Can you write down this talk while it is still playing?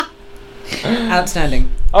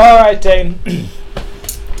Outstanding. All right, Dean.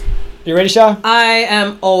 You ready, Shah? I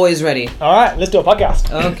am always ready. All right, let's do a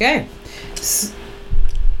podcast. Okay.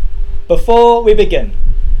 Before we begin,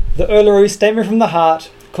 the Uluru Statement from the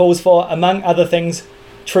Heart calls for, among other things,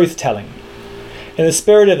 truth-telling. In the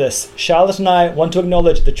spirit of this, Charlotte and I want to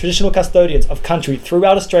acknowledge the traditional custodians of country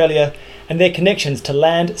throughout Australia and their connections to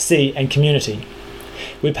land, sea and community.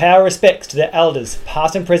 We pay our respects to their elders,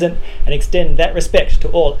 past and present, and extend that respect to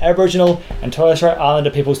all Aboriginal and Torres Strait Islander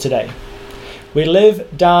peoples today. We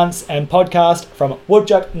live, dance and podcast from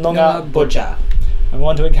Wudjuk Noongar Budja. I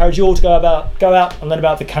want to encourage you all to go out and learn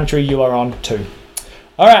about the country you are on too.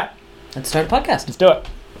 All right. Let's start a podcast. Let's do it.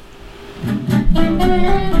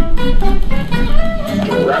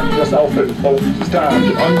 Wrap yourself in, folks. It's time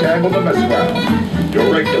to untangle the mess around.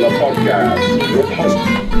 Your regular podcast. Your host,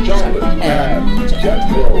 Charlotte and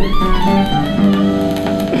Jethro.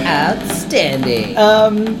 Outstanding.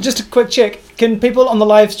 Just a quick check. Can people on the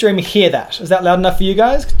live stream hear that? Is that loud enough for you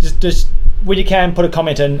guys? Just when you can, put a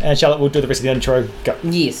comment in, and Charlotte will do the rest of the intro. Go.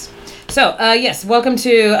 Yes. So, yes, welcome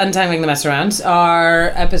to Untangling the Mess Around, our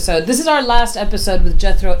episode. This is our last episode with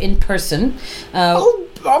Jethro in person.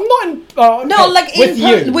 I'm not in... Oh, okay. No, like with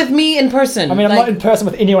you. with me in person. I mean, I'm not in person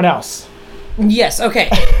with anyone else. Yes, okay.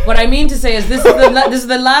 What I mean to say is this is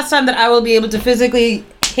the last time that I will be able to physically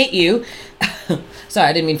hit you. Sorry,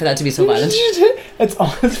 I didn't mean for that to be so violent.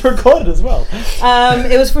 It's recorded as well.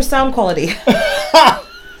 It was for sound quality.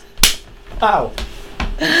 Ow.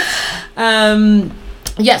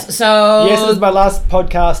 Yes, so... Yes, this is my last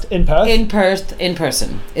podcast in Perth. In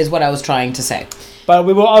person, is what I was trying to say. But I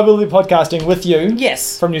will be podcasting with you.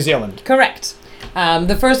 Yes. From New Zealand. Correct.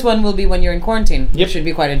 The first one will be when you're in quarantine, Yep. which should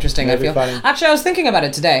be quite interesting, That'd I feel. be funny. Actually, I was thinking about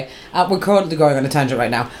it today. We're currently going on a tangent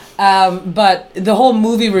right now. But the whole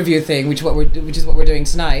movie review thing, which is what we're doing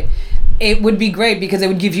tonight, it would be great because it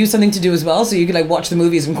would give you something to do as well, so you could like watch the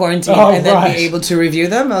movies in quarantine and then be able to review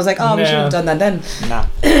them. I was like, we should have done that then. Nah.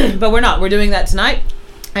 But we're not. We're doing that tonight.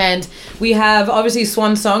 And we have obviously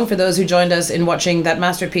Swan Song for those who joined us in watching that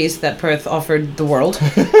masterpiece that Perth offered the world.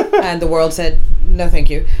 And the world said, no thank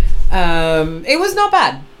you. It was not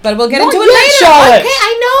bad, but we'll get into it later. Charlotte. Okay,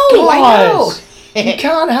 I know. You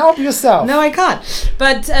can't help yourself. No, I can't.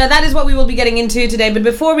 But that is what we will be getting into today. But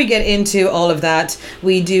before we get into all of that,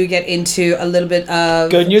 we do get into a little bit of...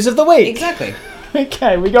 Good news of the week. Exactly.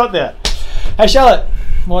 Okay, we got there. Hey, Charlotte.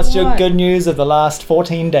 What's your What? good news of the last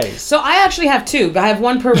 14 days? So I actually have two, but I have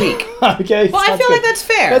one per week. Okay. Well, I sounds feel good. like that's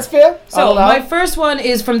fair. That's fair. So my first one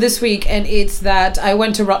is from this week, and it's that I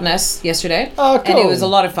went to Rottnest yesterday. Oh, cool. And it was a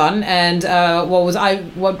lot of fun. And what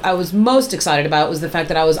I was most excited about was the fact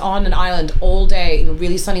that I was on an island all day in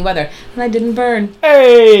really sunny weather, and I didn't burn.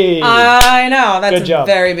 Hey! I know, that's Good job. a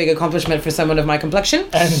very big accomplishment for someone of my complexion.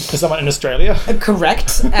 And for someone in Australia.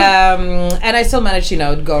 Correct. And I still managed,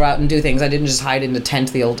 to go out and do things. I didn't just hide in the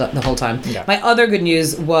tent the whole time. Yeah. My other good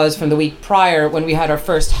news was from the week prior when we had our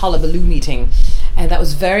first Hullabaloo meeting. And that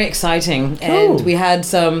was very exciting. Cool. And we had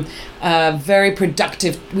some very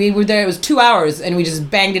productive... We were there, it was 2 hours, and we just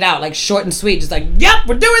banged it out, like short and sweet. Just like, yep,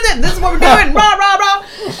 we're doing it. This is what we're doing. Rah, rah, rah.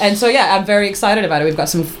 And so, yeah, I'm very excited about it. We've got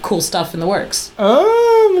some cool stuff in the works.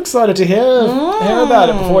 Oh, I'm excited to hear about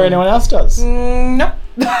it before anyone else does. Nope.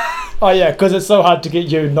 Oh, yeah, because it's so hard to get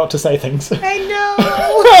you not to say things. I know.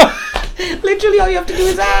 Literally all you have to do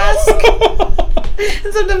is ask.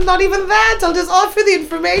 And sometimes not even that. I'll just offer the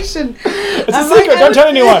information. It's a secret. Don't tell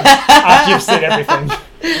anyone. After you've said everything.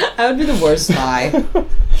 I would be the worst spy.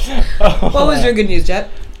 What was your good news,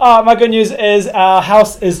 Jet? My good news is our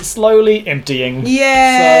house is slowly emptying.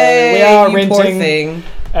 Yay! So we are you renting. Poor thing.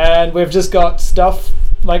 And we've just got stuff.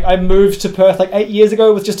 Like, I moved to Perth like 8 years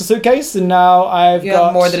ago with just a suitcase, and now I've You got...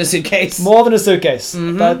 have more than a suitcase. More than a suitcase.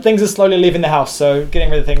 Mm-hmm. But things are slowly leaving the house, so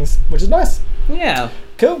getting rid of things, which is nice. Yeah.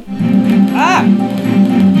 Cool. Ah!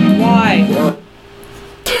 Why?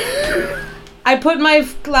 I put my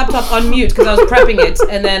laptop on mute because I was prepping it,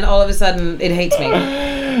 and then all of a sudden it hates me.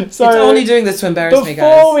 So it's only doing this to embarrass me,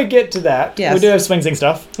 guys. Before we get to that, Yes. we do have Swingsing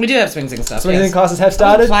stuff. We do have Swingsing stuff. Swingsing yes. classes have I'm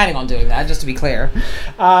started. planning on doing that, just to be clear.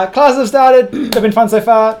 Classes have started. They've been fun so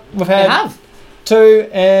far. We've I had have. 2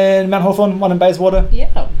 in Mount Hawthorn, 1 in Bayswater.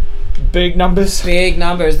 Yeah. Big numbers. Big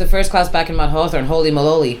numbers. The first class back in Mount Hawthorn, holy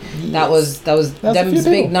moly. That was a them few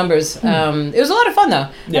big people. numbers. It was a lot of fun though.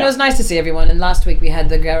 And Yeah. it was nice to see everyone. And last week we had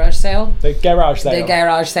the garage sale. The garage sale. The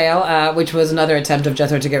garage sale, which was another attempt of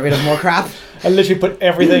Jethro to get rid of more crap. I literally put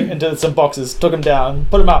everything into some boxes, took them down,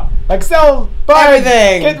 put them up, like sell, buy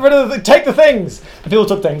Everything. get rid of take the things. And people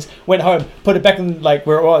took things, went home, put it back in like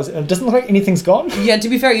where it was, and it doesn't look like anything's gone. Yeah, to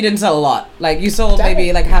be fair, you didn't sell a lot. Like, you sold Damn maybe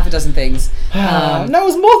it. like half a dozen things. No, it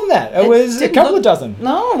was more than that. It was a didn't couple look- of dozen.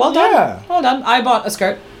 No, well done. Yeah. Well done. I bought a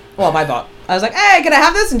skirt. Well, I bought. I was like, hey, can I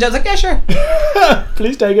have this? And Joe's like, yeah, sure.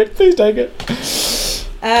 Please take it. Please take it.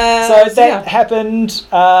 So that yeah. happened.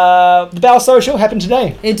 The Bow Social happened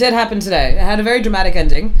today. It did happen today. It had a very dramatic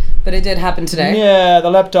ending, but it did happen today. Yeah,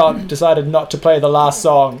 the laptop decided not to play the last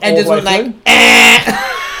song. And all just the way went like, through.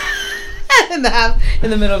 in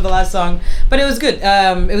the middle of the last song. But it was good.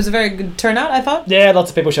 It was a very good turnout, I thought. Yeah, lots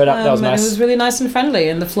of people showed up. That was And nice. it was really nice and friendly,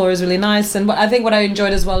 and the floor was really nice. And I think what I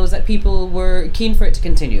enjoyed as well was that people were keen for it to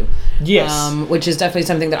continue. Yes. Which is definitely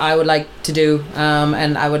something that I would like to do,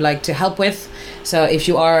 and I would like to help with. So if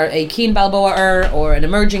you are a keen Balboa-er or an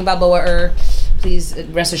emerging Balboa-er, please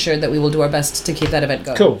rest assured that we will do our best to keep that event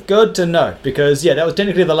going. Cool. Good to know, because yeah, that was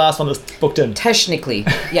technically the last one that's booked in. Technically,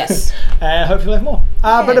 yes. And hopefully we'll have more.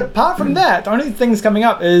 But Yeah. apart from that, the only things coming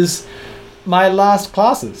up is my last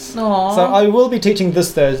classes. Aw. So I will be teaching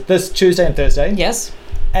this Tuesday and Thursday. Yes,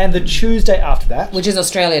 And the Tuesday after that. which is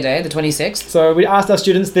Australia Day, the 26th. So we asked our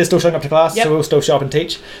students, they're still showing up to class, Yep. so we'll still show up and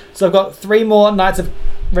teach. So I've got 3 more nights of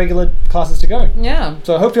regular classes to go. Yeah.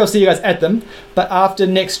 So hopefully I'll see you guys at them. But after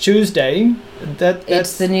next Tuesday, that's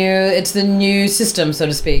It's the new system, so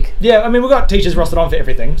to speak. yeah. I mean, we've got teachers rostered on for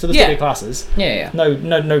everything, so there's Yeah. still be classes. Yeah.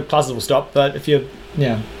 No classes will stop. But if you,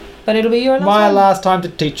 yeah, But it'll be your last my one. last time to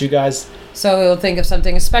teach you guys. So we'll think of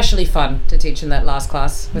something especially fun to teach in that last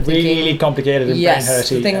class. We're Really thinking, complicated and yes, brain hurty.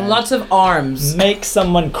 thinking and lots of arms. make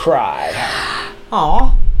someone cry.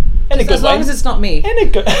 Aw. In a good As long way. as it's not me. In a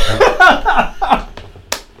good.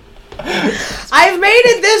 I've made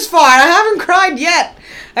it this far and I haven't cried yet.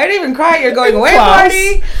 I didn't even cry at your going away Class.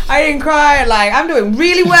 party. I didn't cry, like, I'm doing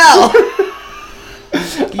really well. You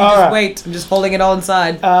just right. wait. I'm just holding it all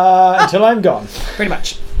inside. Until I'm gone. Pretty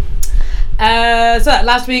much. So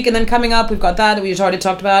last week and then coming up, we've got that we already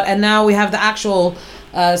talked about. And now we have the actual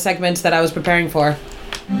segments that I was preparing for.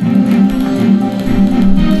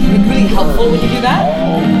 It's really helpful when you do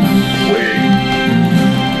that.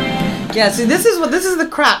 Yeah, see, this is the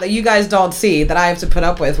crap that you guys don't see that I have to put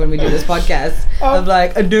up with when we do this podcast. Of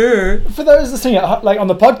like, duh. For those listening, like on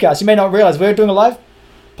the podcast, you may not realize we're doing a live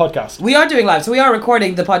podcast. We are doing live, so we are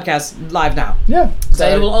recording the podcast live now. Yeah. So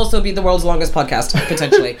it will also be the world's longest podcast,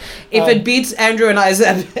 potentially. If it beats Andrew and I's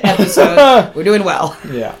episode, we're doing well.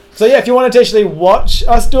 Yeah. So yeah, if you want to actually watch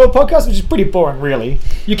us do a podcast, which is pretty boring, really,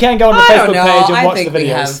 you can go on the I Facebook don't know. page and I watch think the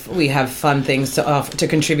videos. we have fun things to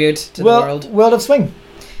contribute to the world. World of Swing.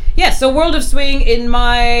 Yeah, so World of Swing, in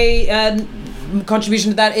my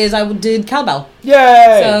contribution to that is I did cowbell.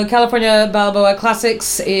 Yay! So California Balboa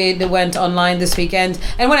Classics, it went online this weekend.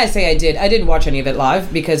 And when I say I didn't watch any of it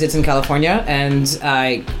live because it's in California, and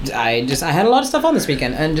I had a lot of stuff on this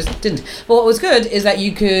weekend and just didn't. But what was good is that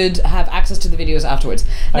you could have access to the videos afterwards.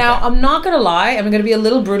 Now, Okay. I'm not going to lie, I'm going to be a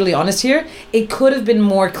little brutally honest here. It could have been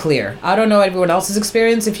more clear. I don't know everyone else's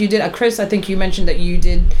experience. If you did, Chris, I think you mentioned that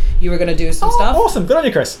you were going to do some stuff. Awesome. Good on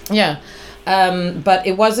you, Chris. Yeah. But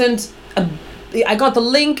it wasn't I got the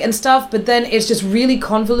link and stuff, but then it's just really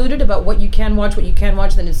convoluted about what you can watch,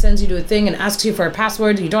 then it sends you to a thing and asks you for a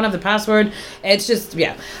password, you don't have the password. It's just,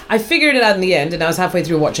 yeah. I figured it out in the end, and I was halfway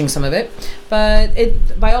through watching some of it. But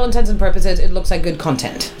it, by all intents and purposes, it looks like good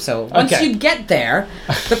content. So once Okay. you get there,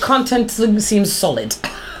 the content seems solid.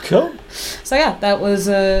 Cool. So yeah, that was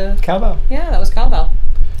Cowbell. that was cowbell.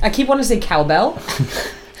 I keep wanting to say cowbell.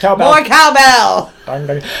 Cowbell. More cowbell! Dang,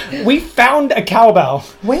 dang. We found a cowbell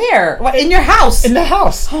Where? What, in your house? in the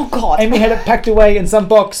house. Oh god. And we had it packed away in some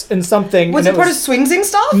box in something. Was and it part of Swingsing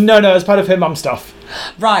stuff? No, it was part of her mum's stuff.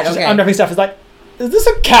 Right, She's okay. unwrapping stuff. It's like, is this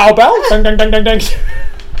a cowbell? Dang, dang, dang, dang, dang.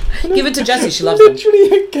 Give it to Jessie, she loves them.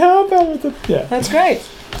 Literally a cowbell with a... Yeah. That's great.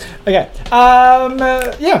 Okay.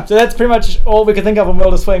 Yeah, so that's pretty much all we could think of on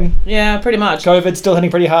World of Swing. Yeah, pretty much. COVID's still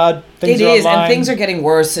hitting pretty hard. Things It are is, online. and things are getting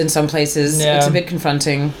worse in some places. Yeah. It's a bit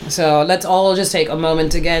confronting. So let's all just take a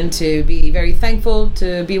moment again to be very thankful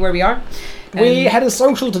to be where we are. We And- had a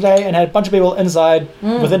social today and had a bunch of people inside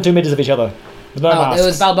within 2 meters of each other. With no masks. it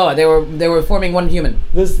was Balboa. They were forming one human.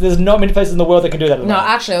 There's not many places in the world that can do that. At the No, moment.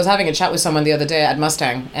 actually, I was having a chat with someone the other day at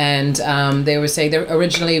Mustang, and they were saying they're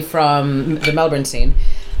originally from the Melbourne scene,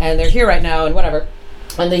 and they're here right now, and whatever.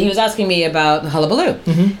 And he was asking me about Hullabaloo,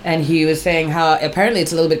 and he was saying how apparently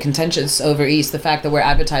it's a little bit contentious over East, the fact that we're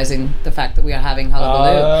advertising the fact that we are having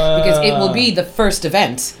Hullabaloo, because it will be the first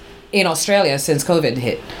event in Australia since COVID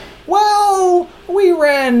hit. Well, we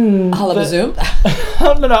ran... Hullabazoom.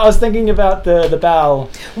 No, I was thinking about the BAL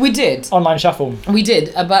We did. online shuffle. We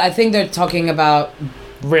did. But I think they're talking about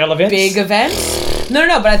Real events? big events. No,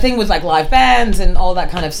 but I think with like live bands and all that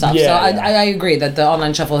kind of stuff. Yeah, so yeah. I agree that the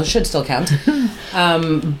online shuffle should still count.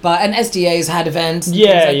 And SDA's had events and Yeah,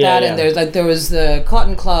 things like yeah, that. yeah. And there was the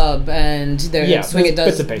Cotton Club and Yeah, Swing It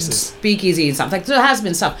there's does bits and pieces. Speakeasy and stuff. Like there has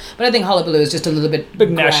been stuff. But I think Hullabaloo is just a little bit Big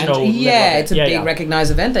grand. national level Yeah, event. it's a Yeah, big yeah.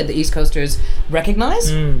 recognized event that the East Coasters recognize.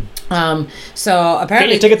 So Get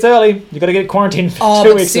apparently your tickets early. You got to get quarantined for Oh, 2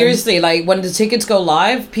 but weeks. in. seriously, like when the tickets go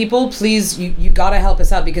live, people, please, you gotta help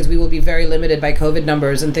us out because we will be very limited by COVID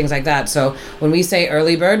numbers and things like that. So when we say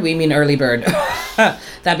early bird, we mean early bird.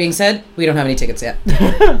 That being said, we don't have any tickets yet.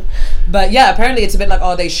 But yeah, apparently it's a bit like,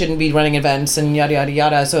 oh, they shouldn't be running events and yada yada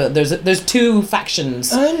yada. So there's two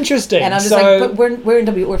factions, Interesting. and I'm just so, like, but we're in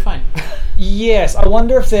W, we're fine. yes, I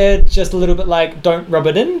wonder if they're just a little bit like, don't rub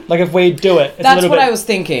it in. Like if we do it, it's a That's little what bit I was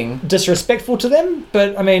thinking. disrespectful to them.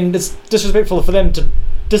 But I mean, it's disrespectful for them to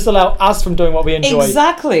disallow us from doing what we enjoy.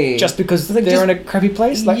 Exactly. Just because Like, they're just- in a crappy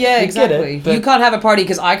place. Like, yeah, we exactly. Get it, but You can't have a party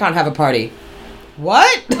because I can't have a party.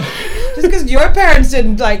 What? Just because your parents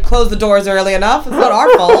didn't like close the doors early enough, it's not our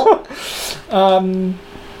fault.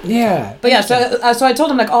 yeah. But yeah, so I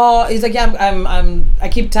told him like, oh, he's like, yeah, I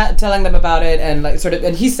keep telling them about it and like sort of,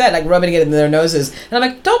 and he said like rubbing it in their noses, and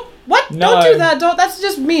I'm like, don't No. do that, that's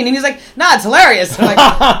just mean. And he's like, nah, it's hilarious. I'm like,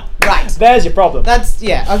 right. There's your problem. That's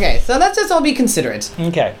okay. So let's just all be considerate.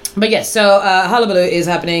 Okay. But yes, so Hullabaloo is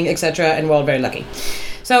happening, etc., and we're all very lucky.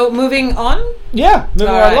 So moving on. Yeah. Moving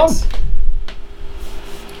All right right. along.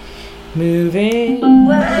 Moving.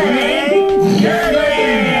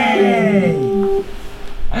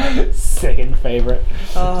 Second favorite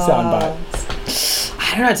Oh. soundbite.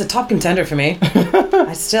 I don't know. It's a top contender for me.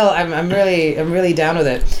 I'm really down with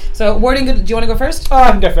it. So wording. Do you want to go first? Oh,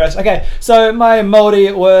 I can go first. Okay. So my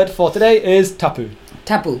Māori word for today is tapu.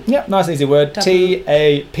 Tapu. Yep. Nice and easy word. Tapu.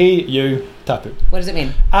 T-A-P-U. Tapu. What does it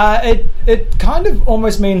mean? It kind of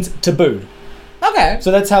almost means taboo. Okay.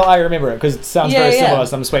 So that's how I remember it because it sounds Yeah, very yeah. similar to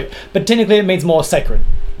some sweet. But technically it means more sacred.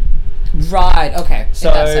 Right. Okay. So,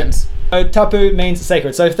 in that sense. so tapu means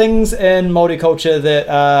sacred. So things in Māori culture that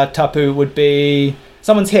are tapu would be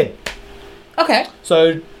someone's head. Okay.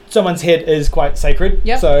 So someone's head is quite sacred.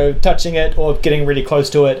 Yep. So touching it or getting really close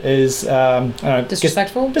to it is I don't know,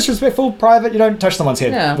 Disrespectful. disrespectful, private. You don't touch someone's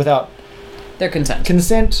head Yeah. without Their consent.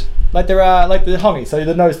 consent. Like there are like the hongi, so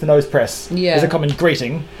the nose to nose press Yeah. is a common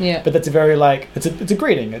greeting. Yeah. But that's a very like it's a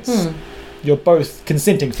greeting. It's you're both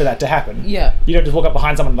consenting for that to happen. Yeah. You don't just walk up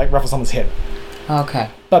behind someone and like ruffle someone's head. Okay.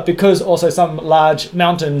 But because also some large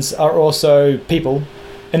mountains are also people,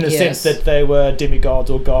 in the Yes. sense that they were demigods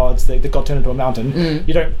or gods that got turned into a mountain,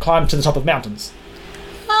 you don't climb to the top of mountains.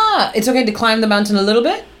 Ah, it's okay to climb the mountain a little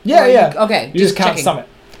bit. Yeah, Or yeah. Okay. You just can't checking. summit.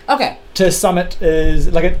 Okay. To summit is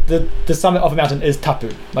like the summit of a mountain is tapu.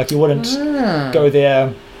 Like you wouldn't go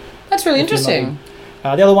there. That's really if you're interesting. The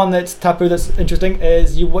other one that's tapu that's interesting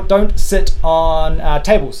is you don't sit on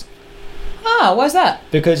tables Ah, why's that?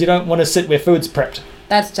 because you don't want to sit where food's prepped.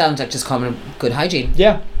 That sounds like just common good hygiene.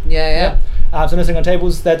 Yeah, Yeah. So no sitting on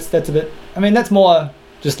tables. That's a bit. I mean, that's more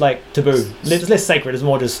just like taboo. It's less sacred. It's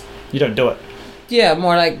more just you don't do it. Yeah,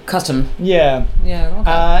 more like custom. Yeah. Yeah.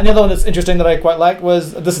 Okay. And the other one that's interesting that I quite like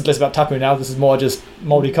was this is less about tapu now. This is more just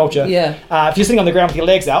Māori culture. Yeah. If you're sitting on the ground with your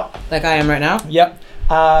legs out. Like I am right now. Yep.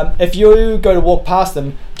 If you go to walk past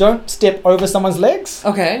them, don't step over someone's legs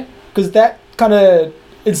Okay. because that kind of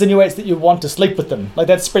insinuates that you want to sleep with them. Like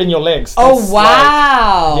that's spreading your legs. Oh That's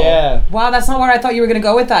wow! yeah. Wow, that's not where I thought you were gonna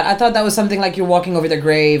go with that. I thought that was something like you're walking over their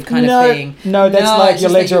grave kind no, of thing. No, that's like it's your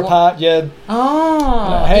just legs that are you apart. Yeah.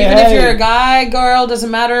 Oh, Hey, even if hey. you're a guy, girl,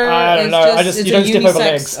 doesn't matter. I don't it's know. Just, it's you don't a step over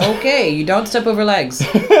unisex. legs. Okay, you don't step over legs,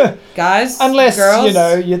 guys. Unless girls.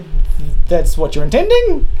 you know that's what you're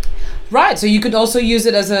intending. Right, so you could also use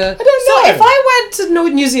it as a. I don't know. So if I went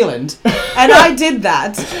to New Zealand and I did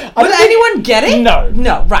that, would don't think- anyone get it? No.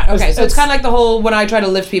 No, right, okay. So it's It's- kind of like the whole when I try to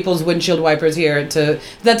lift people's windshield wipers here to.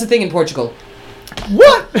 That's a thing in Portugal.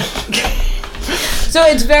 What? So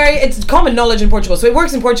it's common knowledge in Portugal. So it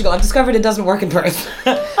works in Portugal. I've discovered it doesn't work in Perth.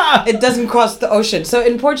 It doesn't cross the ocean. So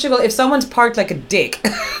in Portugal, if someone's parked like a dick,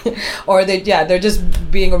 or they're just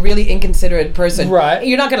being a really inconsiderate person, Right.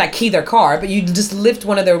 You're not gonna like key their car, but you just lift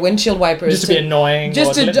one of their windshield wipers Just to be annoying.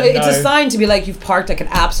 Just or to let them it's a know. sign to be like you've parked like an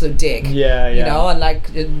absolute dick. Yeah, You yeah. know, and like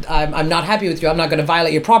I'm not happy with you. I'm not going to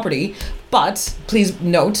violate your property, but please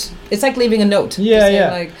note. It's like leaving a note. Yeah, Just saying,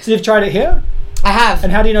 yeah. Like So you've tried it here, I have.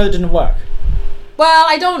 and how do you know it didn't work? Well,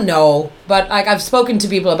 I don't know, but like I've spoken to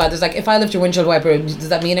people about this. Like, if I lift your windshield wiper, does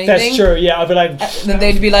that mean anything? That's true. Yeah, I'd be like, Then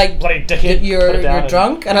they'd be like, bloody dickhead. put it you're down and-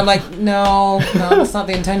 drunk, and I'm like, no, that's not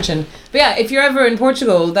the intention. But yeah, if you're ever in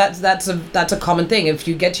Portugal, that's a common thing. If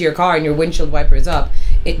you get to your car and your windshield wiper is up,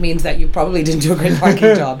 it means that you probably didn't do a great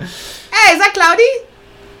parking job. Hey, is that Cloudy?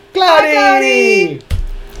 Cloudy.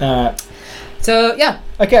 So yeah,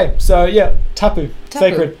 Okay, so yeah, tapu,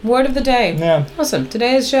 sacred. Word of the day. Yeah. Awesome.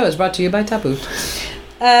 Today's show is brought to you by Tapu.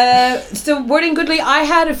 So wording goodly, I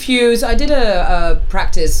had a few. So I did a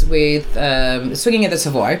practice with Swinging at the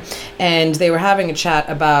Savoy, and they were having a chat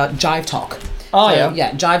about jive talk. Oh, So, yeah.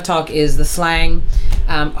 Yeah, jive talk is the slang.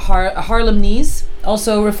 Harlemese,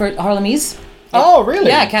 also referred Harlemese. Oh, really?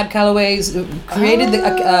 Yeah, Cab Calloway's created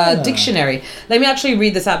the dictionary. Let me actually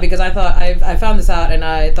read this out because I found this out and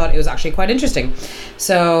I thought it was actually quite interesting.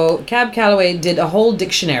 So Cab Calloway did a whole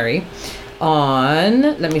dictionary on.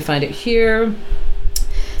 Let me find it here.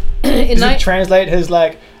 Does it translate his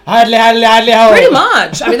like hadley ho? Pretty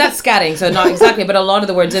much. I mean, that's scatting, so not exactly, but a lot of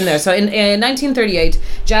the words in there. So in 1938,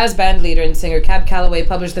 jazz band leader and singer Cab Calloway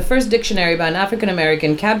published the first dictionary by an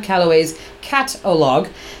African-American, Cab Calloway's Cat-O-Log,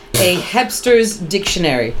 a Hepster's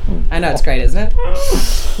Dictionary. I know, it's great, isn't it?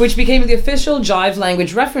 Which became the official jive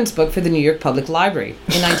language reference book for the New York Public Library.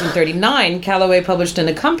 In 1939, Calloway published an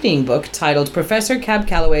accompanying book titled Professor Cab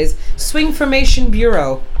Calloway's Swing Formation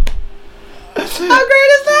Bureau. How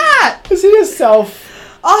great is that? Is he himself?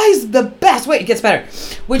 Oh, he's the best. Wait, it gets better.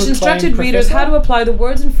 Which Proclaimed instructed readers professor? how to apply the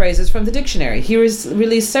words and phrases from the dictionary. He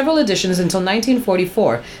released several editions until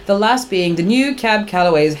 1944, the last being the new Cab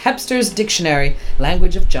Calloway's Hepster's Dictionary,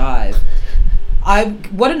 Language of Jive.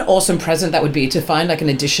 What an awesome present that would be to find like an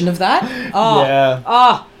edition of that. Oh,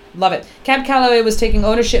 Yeah. love it. Cab Calloway was taking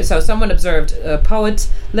ownership. So someone observed, poet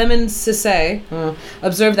Lemon Sissay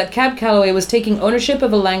observed that Cab Calloway was taking ownership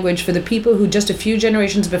of a language for the people who just a few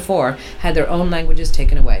generations before had their own languages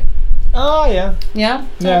taken away. Oh, yeah. Yeah?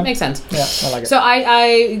 So Yeah. it makes sense. Yeah, I like it. So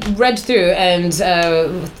I read through and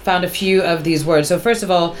found a few of these words. So first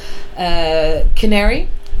of all, canary.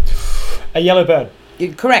 A yellow bird.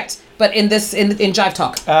 Correct. But in Jive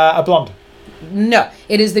Talk. A blonde. No.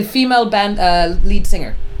 It is the female band lead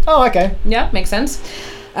singer. Oh, okay. Yeah, makes sense.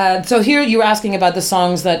 So here you were asking about the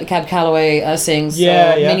songs that Cab Calloway sings.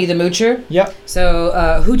 Yeah, yeah. Minnie the Moocher. Yep. So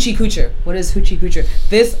Hoochie Coocher. What is Hoochie Coocher?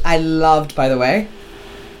 This I loved, by the way.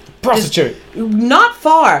 Prostitute. Not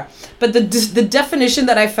far, but the definition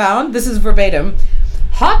that I found, this is verbatim.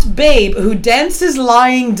 Hot babe who dances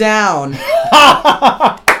lying down.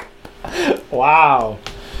 Wow.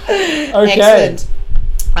 Okay. Excellent.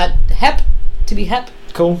 Hep, to be hep,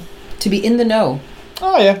 Cool. to be in the know.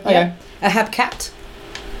 Oh, yeah. Okay. Yeah. A hep cat.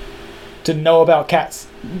 To know about cats.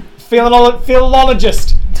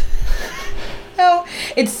 Philologist. No,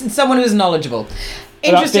 it's someone who's knowledgeable.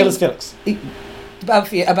 About Fearless Felix.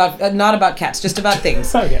 About not about cats, just about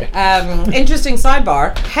things. Okay. Interesting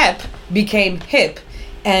sidebar. Hep became hip,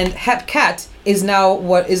 and hep cat is now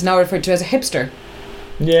what is now referred to as a hipster.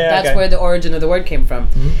 Yeah. That's okay. where the origin of the word came from.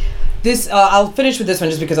 This I'll finish with this one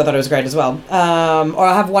just because I thought it was great as well. Or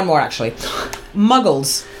I'll have one more actually.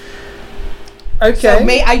 Muggles. Okay. So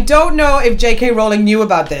I don't know if J.K. Rowling knew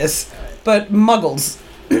about this, but Muggles.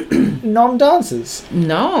 Non-dancers.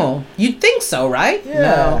 No, you'd think so, right? Yeah.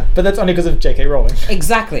 No, But that's only because of J.K. Rowling.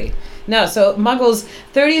 exactly. No, so Muggles,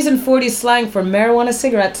 30s and 40s slang for marijuana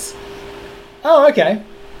cigarettes. Oh, okay.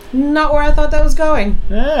 Not where I thought that was going.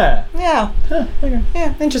 Yeah. Yeah, Huh, okay.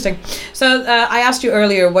 yeah, interesting. So I asked you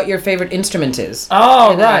earlier what your favorite instrument is.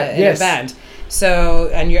 Oh, in right. In Yes. a band. So,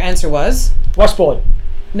 and your answer was? Washboard.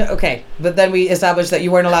 No, okay. But then we established that you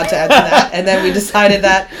weren't allowed to answer that, and then we decided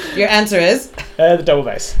that your answer is The double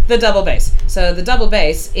bass. the double bass. So the double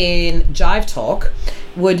bass in Jive Talk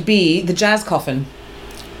would be the jazz coffin.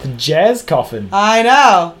 The jazz coffin. I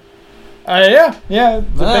know. Yeah. Yeah.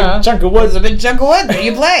 The big chunk of There's wood. a big chunk of wood that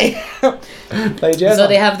you play. Play jazz. So on.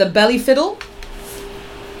 they have the belly fiddle,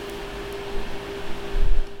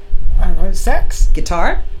 I don't know. Sax.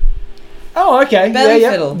 guitar, Oh, okay. Belly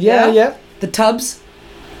yeah, fiddle, Yeah, yeah. yeah. the tubs,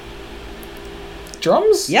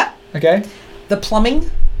 Drums. yeah, Okay. the plumbing,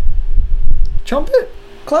 Trumpet.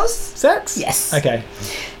 close, Sax. yes, Okay.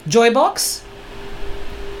 joy box,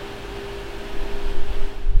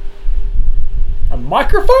 A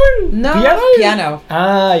microphone. no, Piano.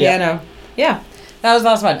 Ah, yeah. piano, yeah. That was the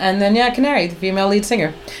last one. And then Canary, the female lead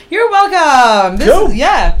singer. You're welcome. Cool.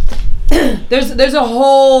 Yeah. There's a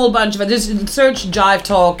whole bunch of it. There's search Jive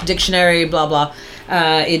Talk dictionary, blah blah.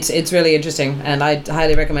 It's really interesting, and I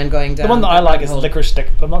highly recommend going down. The one that I like is rabbit hole. Licorice Stick,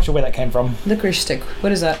 but I'm not sure where that came from. Licorice Stick.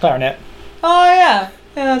 What is that? Clarinet. Oh yeah,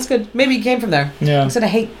 that's good. Maybe it came from there. Yeah. Instead of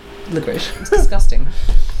hate. licorice. It's disgusting.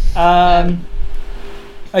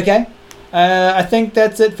 Okay. I think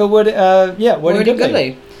that's it for Woody. Woody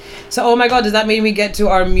Goodley. So, oh my God, does that mean we get to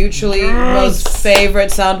our mutually most favorite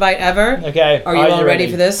soundbite ever? Okay. Are you all ready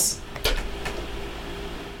for this?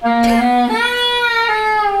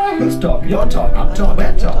 Who's talking? You're talking. I'm talking.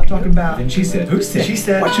 We're talking. Talking about. And she said. Who said? She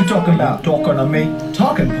said. What you talking about? Talking to me.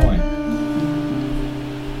 Talking point.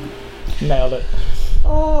 Nailed it.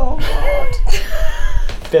 Oh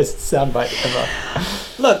God. Best soundbite ever.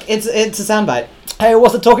 Look, it's a soundbite. Hey,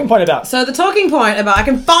 what's the talking point about? So the talking point about, I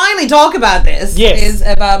can finally talk about this, Yes. is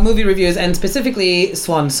about movie reviews and specifically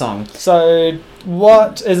Swan Song. So,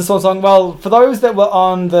 what is the Swan Song? Well, for those that were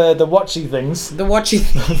on the watchy things, The watchy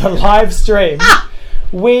the live stream,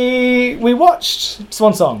 we watched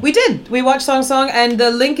Swan Song. We did. We watched Song Song, and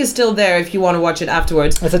the link is still there if you want to watch it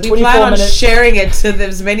afterwards. It's a we plan on 24-minute sharing it to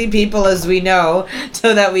as many people as we know,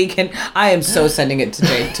 so that we can. I am so sending it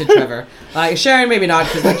to Trevor. Like Sharon, maybe not,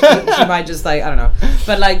 because she might just I don't know.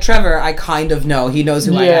 But like Trevor, I kind of know. He knows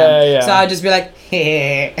who I am. Yeah. So I'll just be like,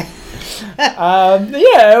 hey.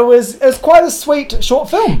 It was quite a sweet short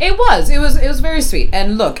film. It was very sweet.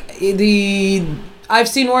 And look, I've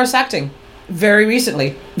seen worse acting very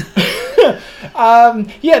recently.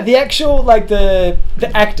 The actual the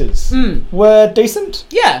actors were decent,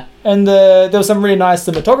 Yeah. and there was some really nice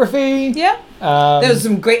cinematography. Yeah. There was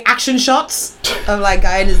some great action shots of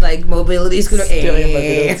guy in his mobility scooter.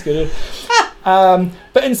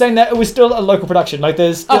 But in saying that, it was still a local production.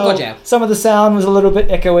 There's still God, yeah. some of the sound was a little bit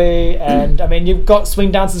echoey, and I mean you've got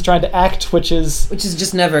swing dancers trying to act, which is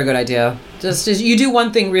just never a good idea. Just you do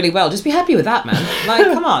one thing really well. Just be happy with that, man.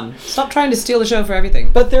 Come on, stop trying to steal the show for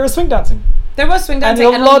everything. But there is swing dancing. There was swing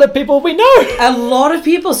dancing, and a lot of people we know. A lot of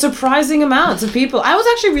people, surprising amounts of people. I was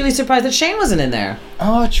actually really surprised that Shane wasn't in there.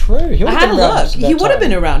 Oh, true. He I had a look. He would have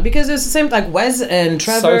been around because it was the same Wes and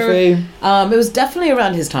Trevor. Sophie. It was definitely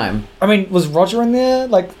around his time. I mean, was Roger in there?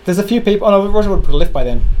 There's a few people. Oh no, Roger would have put a lift by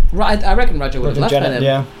then. Right, I reckon Roger would have left by Janet,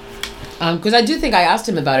 then. yeah. Because I do think I asked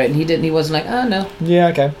him about it and he didn't. He wasn't like, oh no. Yeah.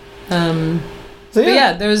 Okay. So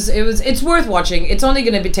yeah. But yeah, it's worth watching. It's only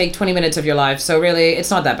going to take 20 minutes of your life, so really,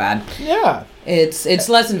 it's not that bad. Yeah. It's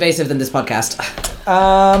less invasive than this podcast.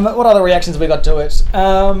 What other reactions we got to it?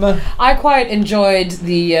 I quite enjoyed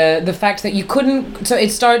the fact that you couldn't. So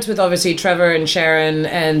it starts with obviously Trevor and Sharon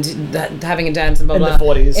and having a dance and blah blah. In the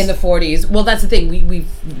 40s. In the 40s. Well, that's the thing.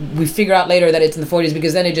 We figure out later that it's in the 40s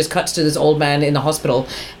because then it just cuts to this old man in the hospital,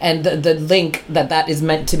 and the link that is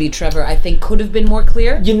meant to be Trevor, I think, could have been more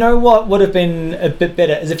clear. You know what would have been a bit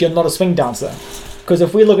better is if you're not a swing dancer. Because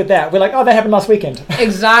if we look at that, we're like, oh, that happened last weekend.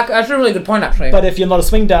 Exactly. That's a really good point, actually. But if you're not a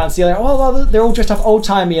swing dancer, you're like, oh, well, they're all dressed up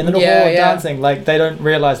old-timey and they're all dancing. They don't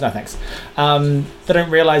realise... No, thanks. They don't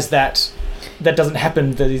realise that doesn't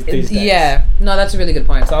happen these days. Yeah. No, that's a really good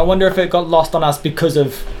point. So I wonder if it got lost on us because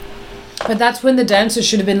of... But that's when the dancers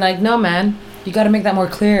should have been like, no, man, you got to make that more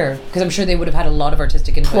clear. Because I'm sure they would have had a lot of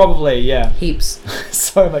artistic input. Probably, yeah. Heaps.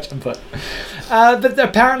 So much input. But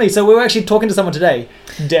apparently, so we were actually talking to someone today,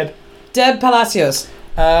 Deb Palacios.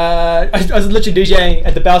 I was literally DJing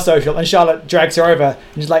at the Bell Social and Charlotte drags her over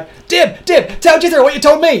and she's like, Deb, tell Jethro what you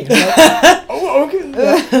told me. And I'm like, oh,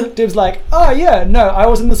 okay. Deb's like, oh yeah, no, I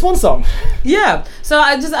was in the Swan Song. Yeah. So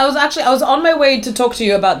I was on my way to talk to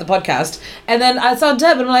you about the podcast, and then I saw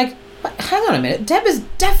Deb and I'm like, hang on a minute, Deb is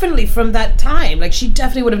definitely from that time. She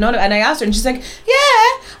definitely would have known it. And I asked her and she's like,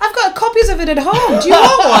 yeah, I've got copies of it at home. Do you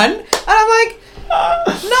want one? And I'm like,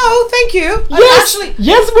 no, thank you.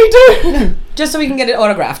 Yes, we do. Just so we can get it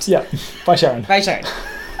autographed. Yeah, by Sharon.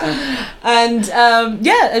 And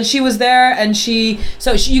and she was there, and you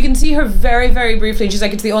can see her very, very briefly. And she's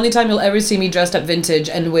like, it's the only time you'll ever see me dressed up vintage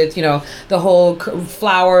and with the whole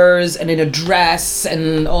flowers and in a dress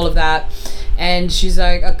and all of that. And she's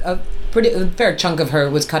like, a fair chunk of her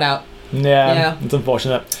was cut out. Yeah, it's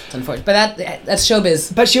unfortunate. It's unfortunate, but that's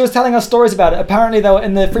showbiz. But she was telling us stories about it. Apparently, they were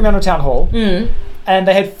in the Fremantle Town Hall, and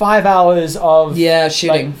they had 5 hours of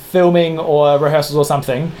shooting, filming or rehearsals or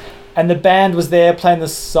something, and the band was there playing the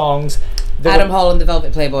songs. Adam Hall and the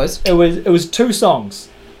Velvet Playboys. It was 2 songs.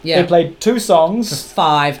 Yeah, they played 2 songs for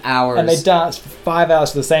 5 hours, and they danced for 5 hours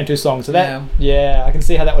to the same 2 songs. So that, I can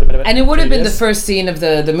see how that would have been. And it would have been the first scene of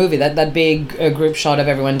the movie, that big group shot of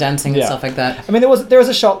everyone dancing and stuff like that. I mean, there was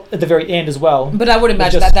a shot at the very end as well. But I would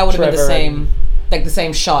imagine that would have been the same, the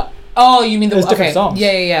same shot. Oh, you mean there's different songs?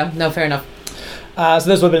 Yeah. No, fair enough. So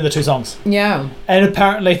those would have been the 2 songs. Yeah. And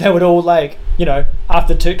apparently they would all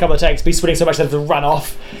after a couple of takes be sweating so much they had to run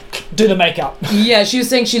off, do the makeup. Yeah, she was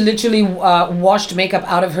saying she literally washed makeup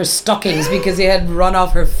out of her stockings because it had run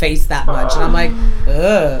off her face that much. And I'm like,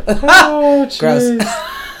 ugh. Oh, gross.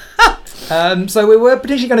 So we were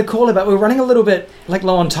potentially going to call it, but we're running a little bit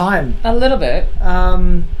low on time. A little bit.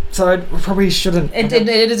 So we probably shouldn't. It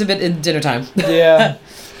is a bit in dinner time. Yeah.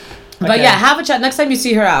 But Okay. yeah, have a chat. Next time you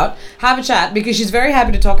see her out, have a chat because she's very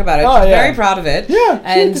happy to talk about it. Oh, She's yeah. very proud of it. Yeah,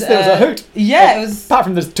 And there was a hoot. Yeah, it was. Apart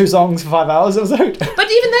from the 2 songs for 5 hours, it was a hoot.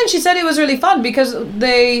 But even then, she said it was really fun because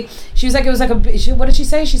she was like, it was like what did she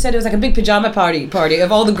say? She said it was like a big pajama party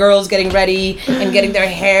of all the girls getting ready and getting their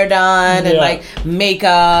hair done and Yeah. like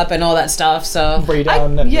makeup and all that stuff. So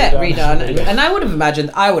Redone and redone. And I would have imagined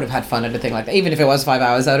I would have had fun at a thing like that. Even if it was 5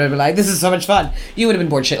 hours, I would have been like, this is so much fun. You would have been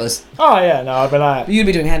bored shitless. Oh yeah, no, I'd be like, You'd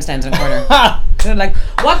be doing handstands in a corner. And like,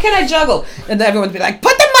 what can I juggle? And then everyone would be like,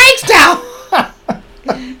 put the mics down.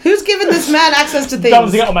 Who's giving this man access to things?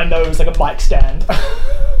 balancing it on my nose like a mic stand.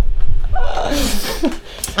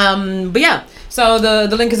 But yeah, so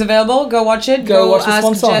the link is available. Go watch it. Go watch this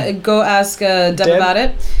one song. Go ask Deb Deb. about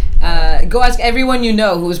it. Go ask everyone you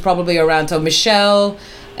know who was probably around. So Michelle.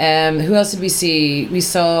 Who else did we see? We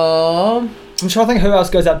saw. I'm trying to think who else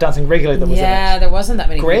goes out dancing regularly that was in Yeah, it. there wasn't that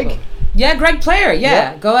many. Greg? people. Yeah, Greg Player. Yeah.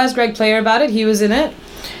 Yeah. Go ask Greg Player about it. He was in it.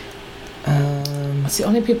 It's the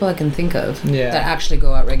only people I can think of Yeah. that actually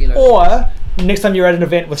go out regularly. Or next time you're at an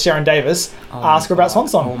event with Sharon Davis, ask her about Swan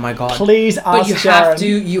Song. Oh my God. Please ask But Sharon.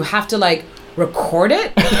 you have to like record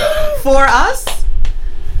it for us.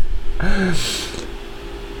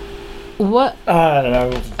 What? I don't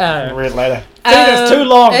know. Read it later. It's too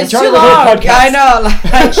long. It's We're too trying to record long. a podcast. I know.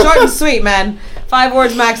 Like, short and sweet, man. 5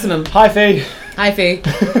 words maximum. Hi, Fee. Hi, Fee.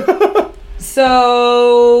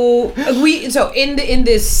 So in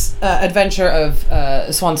this adventure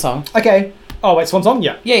of Swan Song. Okay. Oh, wait, Swan Song?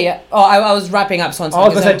 Yeah. Yeah. Oh, I was wrapping up Swan Song. I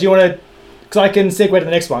was going to say, do you want to... Because I can segue to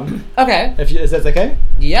the next one. Okay. If that's okay?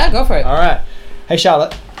 Yeah, go for it. All right. Hey,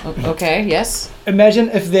 Charlotte. Okay. Yes. Imagine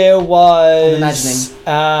if there was... I'm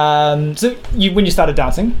imagining. So when you started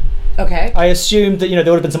dancing, Okay. I assumed that, there would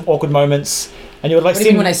have been some awkward moments and you would like What do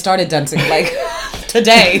you mean when I started dancing? Like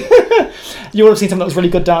today. You would have seen someone that was really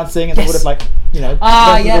good dancing and they would have learned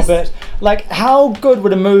a yes. little bit. Like, how good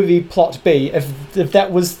would a movie plot be if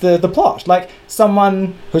that was the plot? Like,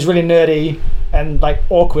 someone who's really nerdy and like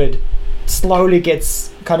awkward slowly gets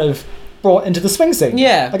kind of brought into the swing scene.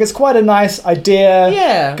 Yeah. Like, it's quite a nice idea.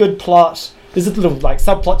 Yeah. Good plot. There's a little like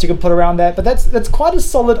subplot you can put around that, but that's quite a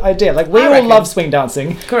solid idea. Like, we I all reckon. love swing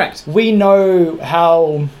dancing. Correct. We know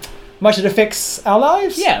how much it affects our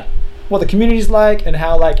lives. Yeah. What the community's like and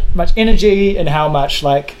how like much energy and how much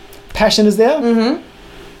like passion is there. Mm-hmm.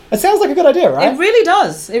 It sounds like a good idea, right? It really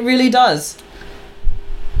does. It really does.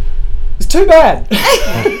 It's too bad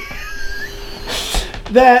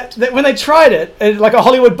that when they tried it at like a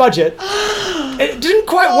Hollywood budget, it didn't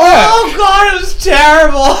quite work. Oh God, it was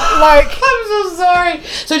terrible. Like, I'm so sorry.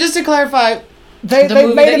 So just to clarify, they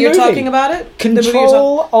movie made that a you're movie. talking about it? The movie you're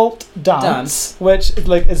Control Alt Dance, which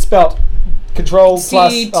like is spelled Control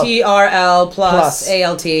plus CTRL plus. plus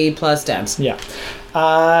ALT plus dance. Yeah.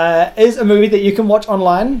 Is a movie that you can watch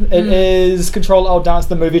online. It is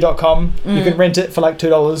controlaltdancethemovie.com. You can rent it for like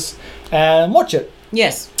 $2 and watch it.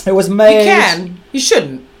 Yes. It was made. You can. You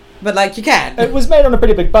shouldn't. But like you can. It was made on a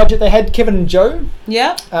pretty big budget. They had Kevin and Joe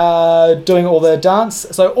Yeah. doing all the dance.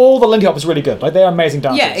 So all the Lindy Hop was really good. Like, they're amazing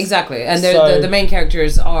dancers. Yeah, exactly. And So- the main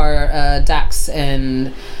characters are Dax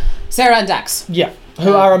and Sarah and Dax. Yeah,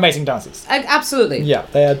 who are amazing dancers. Absolutely. Yeah,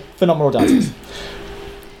 they are phenomenal dancers.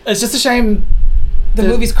 It's just a shame. The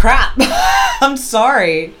movie's crap. I'm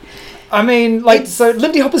sorry. I mean, like, so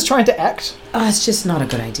Lindy Hop is trying to act. Oh, it's just not a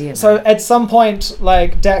good idea. So at some point,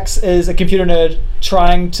 like, Dax is a computer nerd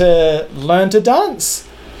trying to learn to dance.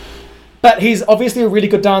 But he's obviously a really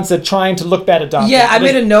good dancer trying to look bad at dancing. Yeah, I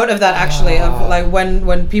made a note of that actually. Of like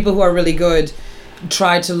when people who are really good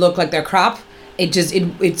try to look like they're crap,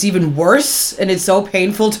 it's even worse and it's so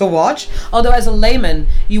painful to watch. Although as a layman,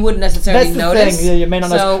 you wouldn't necessarily That's the notice. thing, yeah, you may not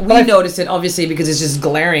so notice. But we I- noticed it obviously because it's just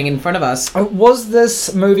glaring in front of us. Was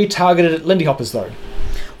this movie targeted at Lindy Hoppers, though?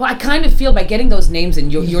 Well, I kind of feel by getting those names in,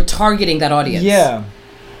 you're targeting that audience. Yeah.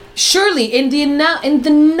 Surely, in the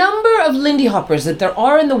number of Lindy Hoppers that there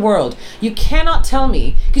are in the world, you cannot tell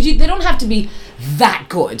me because they don't have to be that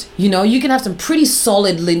good. You can have some pretty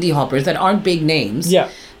solid Lindy Hoppers that aren't big names. Yeah.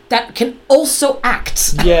 That can also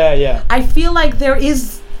act. Yeah, yeah. I feel like there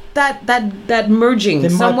is that merging There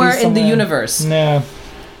might be somewhere in the somewhere. universe. Yeah.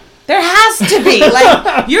 There has to be.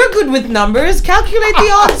 Like, you're good with numbers. Calculate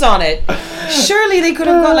the odds on it. Surely they could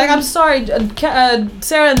have gone, like, I'm sorry,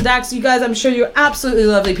 Sarah and Dax, you guys, I'm sure you're absolutely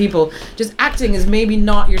lovely people. Just acting is maybe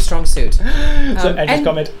not your strong suit. So Andrew's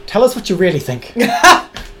comment, tell us what you really think.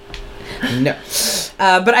 No.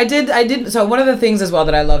 But I did. So one of the things as well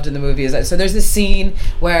that I loved in the movie is that so there's this scene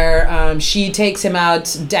where she takes him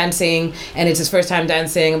out dancing, and it's his first time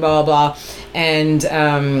dancing, and blah blah blah,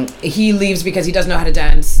 and he leaves because he doesn't know how to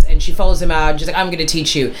dance, and she follows him out. And she's like, "I'm going to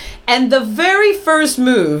teach you." And the very first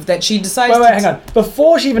move that she decides. Wait, hang on.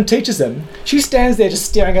 Before she even teaches him, she stands there just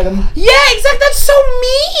staring at him. Yeah, exactly. That's so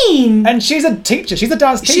mean. And she's a teacher. She's a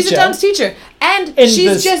dance teacher. She's a dance teacher, and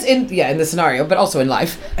she's just in the scenario, but also in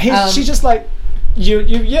life. She's just like,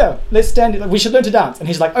 let's stand. We should learn to dance. And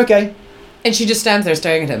he's like, okay. And she just stands there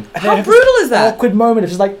staring at him. How brutal is that? Awkward moment.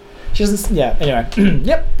 It's just like she doesn't. Yeah. Anyway.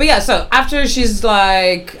 Yep. But yeah, so after she's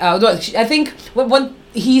like, I think when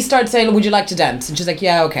he starts saying, "Would you like to dance?" and she's like,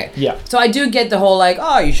 "Yeah, okay." Yeah. So I do get the whole like,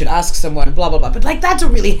 "Oh, you should ask someone," blah blah blah. But like that's a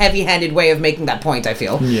really heavy-handed way of making that point, I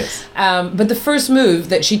feel. Yes. But the first move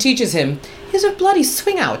that she teaches him is a bloody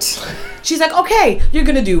swing out. She's like, "Okay, you're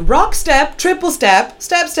gonna do rock step, triple step,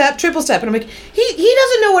 step step, triple step," and I'm like, he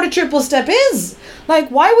doesn't know what a triple step is. Like,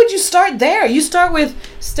 why would you start there? You start with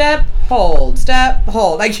step, hold,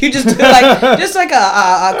 like you just do like just like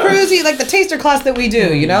a cruisy, like the taster class that we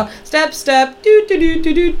do, you know, step do,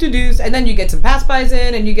 and then you get some pass bys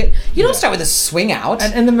in, and you don't start with a swing out.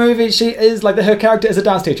 And in the movie, she is like her character is a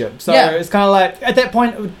dance teacher, so it's kind of like at that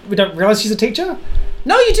point we don't realize she's a teacher.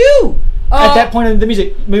 No, you do. At that point in the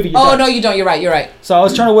movie, you don't. No, you don't. You're right. So I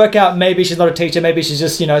was trying to work out maybe she's not a teacher, maybe she's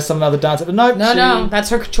just some other dancer. But no, that's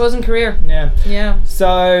her chosen career. Yeah.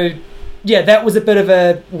 So yeah, that was a bit of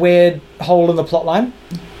a weird hole in the plot line.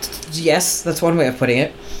 Yes, that's one way of putting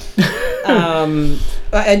it.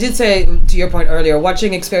 I did say to your point earlier,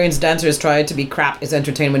 watching experienced dancers try to be crap is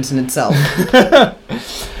entertainment in itself.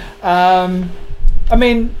 I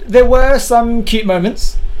mean, there were some cute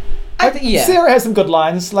moments. Sarah has some good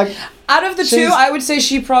lines. Like out of the two, I would say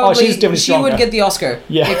she probably she would get the Oscar.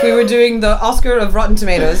 Yeah. If we were doing the Oscar of Rotten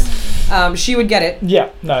Tomatoes, she would get it.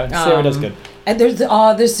 Yeah. No, Sarah does good. And there's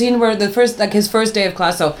this scene where his first day of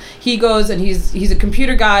class, so he goes and he's a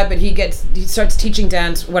computer guy, but he starts teaching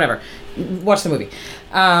dance, whatever. Watch the movie.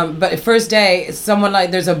 But first day, someone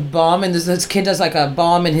there's a bomb, and this kid does like a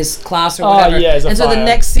bomb in his class or whatever. And so the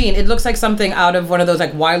next scene, it looks like something out of one of those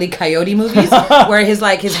like Wile E. Coyote movies, where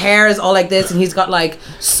his hair is all like this, and he's got like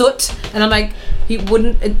soot, and I'm like, he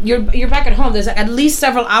wouldn't. You're back at home. There's at least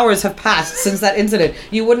several hours have passed since that incident.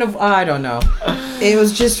 You wouldn't have. I don't know. It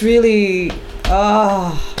was just really.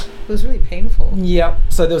 It was really painful. Yeah.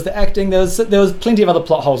 So there was the acting. There was plenty of other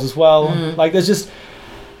plot holes as well. Like there's just.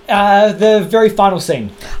 The very final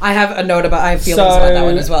scene. I have a note I have feelings about that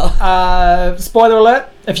one as well. Spoiler alert!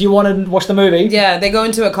 If you want to watch the movie, they go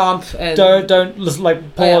into a comp. And don't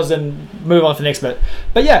pause and move on to the next bit.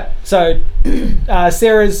 But yeah, so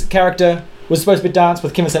Sarah's character was supposed to be dance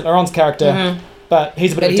with Kevin St. Laurent's character, but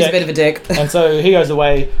he's a bit of a dick, and so he goes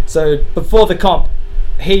away. So before the comp,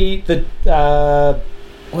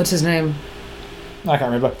 what's his name? I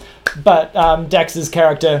can't remember, but Dax's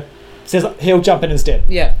character says he'll jump in instead.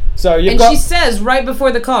 Yeah. So she says right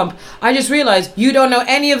before the comp, I just realized you don't know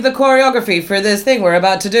any of the choreography for this thing we're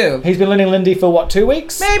about to do. He's been learning Lindy for what, 2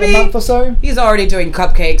 weeks? Maybe. A month or so? He's already doing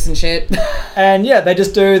cupcakes and shit. And yeah, they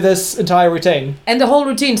just do this entire routine. And the whole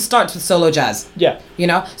routine starts with solo jazz. Yeah. You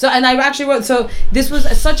know? So, and I actually wrote, so this was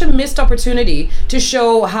such a missed opportunity to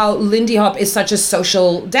show how Lindy Hop is such a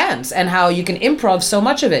social dance and how you can improv so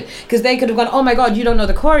much of it. Because they could have gone, oh my God, you don't know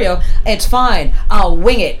the choreo. It's fine. I'll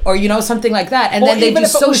wing it. Or, something like that. And then they do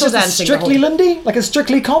social dancing. Strictly Lindy? Like a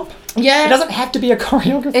strictly comp? Yeah. It doesn't have to be a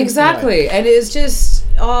choreography. Exactly. And it's just...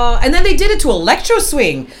 and then they did it to electro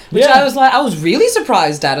swing, which I was really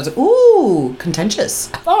surprised at. I was like, ooh, contentious.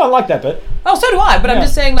 Oh, I like that bit. Oh, so do I. But I'm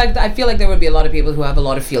just saying, I feel like there would be a lot of people who have a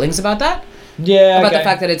lot of feelings about that. Yeah, about the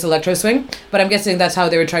fact that it's electro swing. But I'm guessing that's how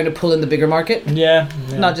they were trying to pull in the bigger market. Yeah.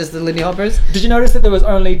 Not just the Lindy Hoppers. Did you notice that there was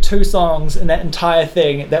only 2 songs in that entire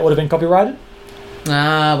thing that would have been copyrighted?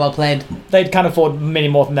 Ah, well played. They can't afford many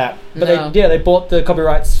more than that. But they bought the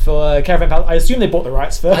copyrights for Caravan Palace. I assume they bought the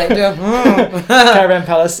rights for Caravan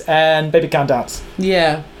Palace and Baby Can't Dance.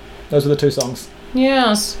 Yeah. Those were the 2 songs.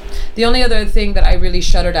 Yes. The only other thing that I really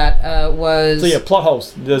shuddered at was... So yeah, plot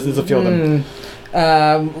holes. There's a few of them.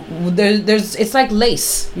 It's like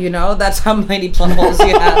lace, that's how many plot holes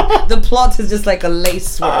you have. The plot is just like a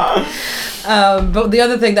lace work. But the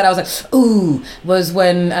other thing that I was like, ooh, was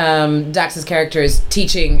when Dax's character is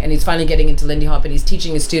teaching and he's finally getting into Lindy Hop and he's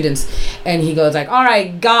teaching his students and he goes like, all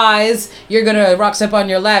right, guys, you're gonna rock step on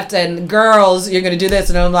your left and girls, you're gonna do this,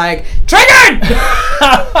 and I'm like, triggered!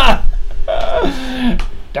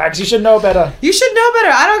 Dax, you should know better. You should know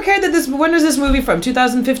better. I don't care that when was this movie from?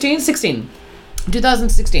 2015? 16?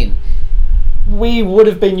 2016. We would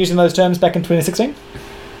have been using those terms back in 2016.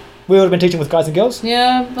 we would have been teaching with guys and girls.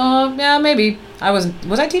 Yeah, maybe.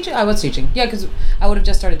 Was I teaching? I was teaching. Yeah, because I would have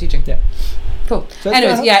just started teaching. Yeah. Cool. So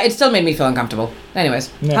Anyways, yeah, it still made me feel uncomfortable. Anyways,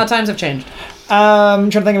 Yeah. how times have changed. Trying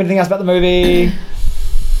to think of anything else about the movie.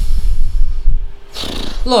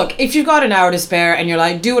 Look, if you've got an hour to spare and you're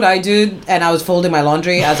like, do what I do, and I was folding my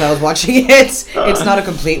laundry as I was watching it, it's not a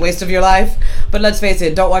complete waste of your life. But let's face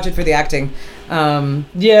it, don't watch it for the acting.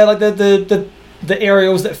 Yeah, like the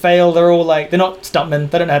aerials that fail, they're all like, they're not stuntmen.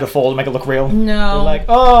 They don't know how to fall and make it look real. No. They're like,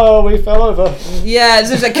 oh, we fell over. Yeah, it's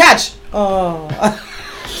just a catch. Oh.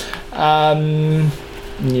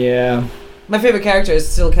 Yeah. My favorite character is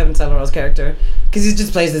still Kevin Sellerall's character. Because he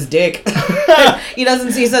just plays this dick. He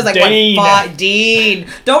says like, Dean. Dean.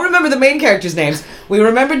 Don't remember the main characters' names. We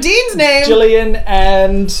remember Dean's name. Jillian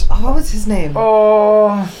and... Oh, what was his name?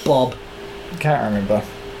 Oh... Bob. Can't remember.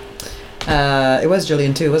 It was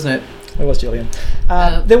Jillian too, wasn't it? It was Jillian.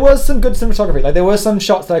 There was some good cinematography. Like, there were some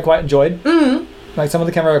shots that I quite enjoyed. Mm-hmm. Like, some of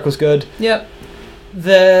the camera work was good. Yep.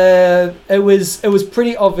 It was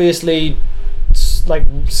pretty obviously like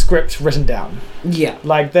script written down. Yeah.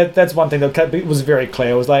 Like that's one thing that was very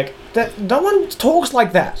clear. It was like that no one talks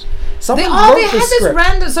like that. Someone They wrote had this this script.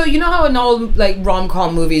 random. So you know how in all like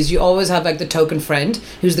rom-com movies you always have like the token friend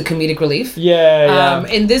who's the comedic relief. Yeah.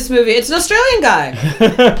 In this movie, it's an Australian guy.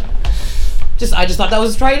 I just thought that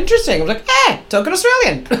was quite interesting. I was like, hey, token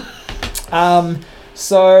Australian.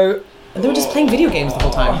 So And they were just playing video games the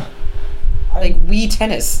whole time. Like Wii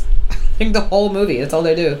tennis. I think the whole movie. That's all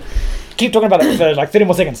they do. keep talking about it for like 30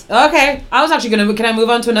 more seconds. Okay. I was actually gonna. Can I move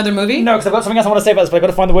on to another movie? No, because I've got something else I want to say about this, but I've got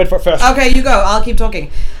to find the word for it first. Okay, you go. I'll keep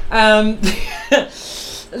talking.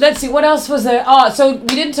 Let's see. What else was there? Oh, so we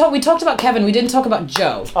didn't talk. We talked about Kevin. We didn't talk about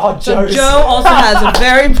Joe. Oh, So Joe's- Joe also has a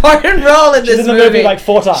very important role in She's this in the movie like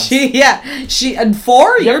 4 times. She and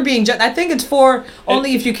 4. Yep. You're being. I think it's 4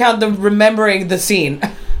 only if you count the remembering the scene.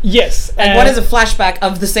 Yes. And what is a flashback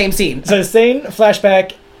of the same scene? So the scene,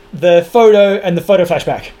 flashback, the photo, and the photo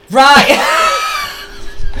flashback. Right.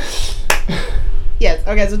 Yes.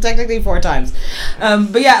 Okay. So technically 4 times,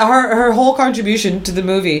 but yeah, her whole contribution to the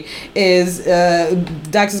movie is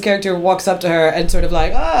Dax's character walks up to her and sort of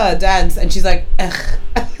like dance, and she's like ugh,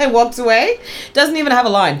 and walks away. Doesn't even have a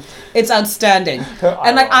line. It's outstanding.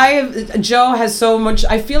 And like Joe has so much.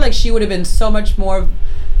 I feel like she would have been so much more.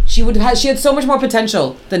 She had so much more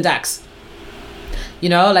potential than Dax. You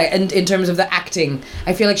know, like in terms of the acting,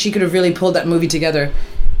 I feel like she could have really pulled that movie together.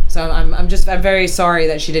 So I'm very sorry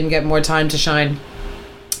that she didn't get more time to shine.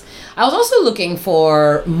 I was also looking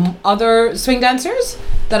for other swing dancers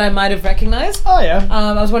that I might have recognized. Oh yeah.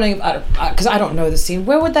 I was wondering, because I don't know the scene.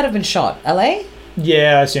 Where would that have been shot? LA?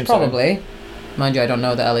 Yeah, I assume Probably. Mind you, I don't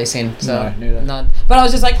know the LA scene, so No, neither. not. But I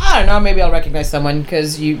was just like, I don't know, maybe I'll recognize someone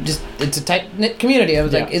because it's a tight knit community. I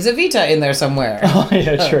was like, Yeah. is Evita in there somewhere? Oh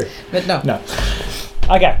yeah, true. But no. No.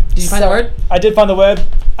 Okay. Did you find the word? I did find the word.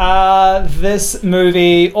 This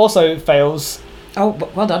movie also fails. Oh,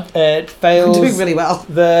 well done. It fails. We're doing really well.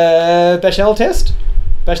 The Bechdel test.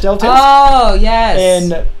 Bechdel test. Oh yes.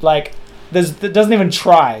 And like, it doesn't even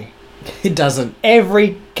try. It doesn't.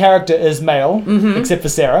 Every character is male except for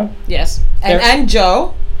Sarah. Yes. There- And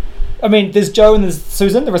Joe. I mean, there's Joe and there's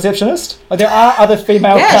Susan, the receptionist. Like, there are other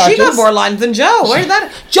female Yeah, characters. she got more lines than Joe. Where did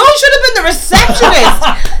that? Joe should have been the receptionist.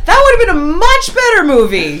 That would have been a much better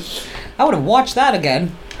movie. I would have watched that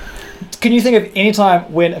again. Can you think of any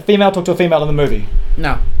time when a female talked to a female in the movie?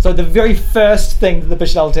 No. So the very first thing that the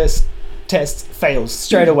Bechdel test fails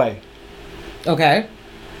straight away. Okay.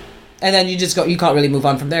 And then you can't really move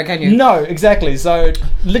on from there, can you? No, exactly. So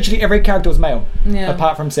literally every character was male, Yeah.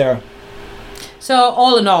 apart from Sarah. So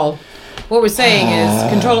all in all, what we're saying is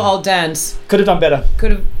Control Alt Dance Could have done better.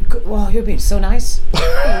 well, you're being so nice.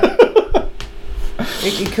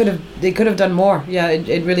 It could have done more. Yeah,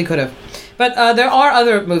 it really could have. But there are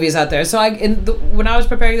other movies out there. So when I was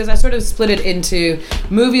preparing this, I sort of split it into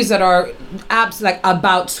movies that are apps like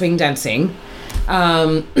about swing dancing,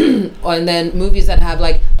 and then movies that have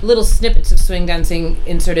like little snippets of swing dancing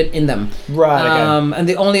inserted in them. Right, okay. And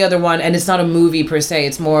the only other one, and it's not a movie per se,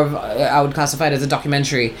 it's more of I would classify it as a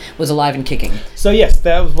documentary, was Alive and Kicking. So yes,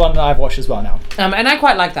 that was one that I've watched as well now. And I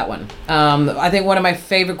quite like that one. I think one of my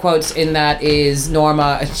favorite quotes in that is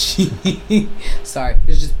Norma. Sorry, it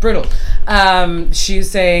was just brutal. She's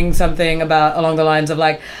saying something along the lines of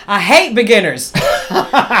like, "I hate beginners."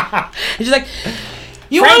 And she's like,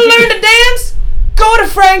 "You want to Frankie. learn to dance? Go to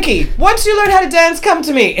Frankie. Once you learn how to dance, come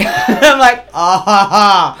to me." I'm like, ah ha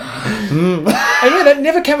ha. And yeah, that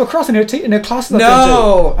never came across in her class. That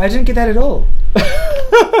No. I didn't get that at all.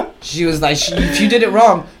 She was like, if you did it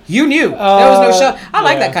wrong, you knew. There was no show. I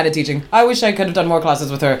like yeah. that kind of teaching. I wish I could have done more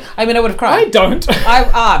classes with her. I mean, I would have I cried. don't.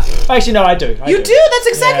 Actually, no, I do. I You do? That's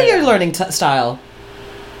exactly Yeah, your yeah. learning style.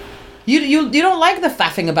 You don't like the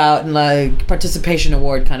faffing about and like participation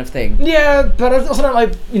award kind of thing. Yeah, but I also don't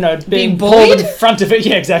like, being pulled bullied? in front of it.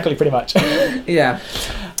 Yeah, exactly, pretty much. Yeah.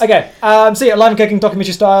 Okay, so yeah, Live and Cooking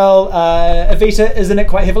documentary style. Evita is in it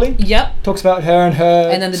quite heavily. Yep. Talks about her and her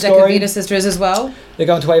And then the story. Decavita sisters as well. They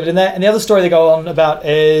go into Wavered in there. And the other story they go on about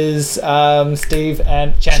is Steve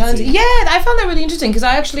and Chansey. Yeah, I found that really interesting because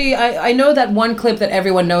I know that one clip that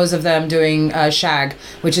everyone knows of them doing Shag,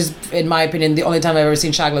 which is, in my opinion, the only time I've ever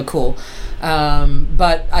seen Shag look cool.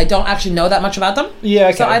 But I don't actually know that much about them. Yeah,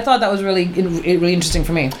 okay. So I thought that was really interesting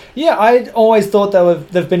for me. Yeah, I always thought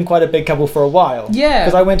they've been quite a big couple for a while. Yeah.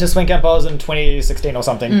 Because I went to Swing Camp Oz in 2016 or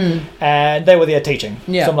something, and they were there teaching.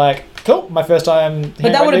 Yeah. So I'm like, cool, my first time.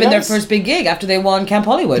 But that would have been their first big gig after they won Camp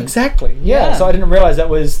Hollywood. Exactly. Yeah. Yeah. So I didn't realize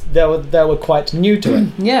they were quite new to it.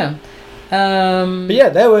 Yeah. But yeah,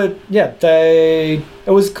 they were. Yeah, it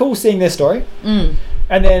was cool seeing their story, and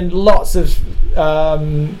then lots of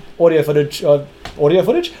audio footage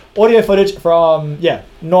from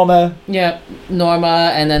Norma, Yeah,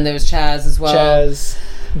 Norma, and then there was Chaz as well. Chaz,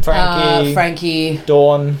 Frankie,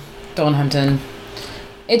 Dawn, Hampton.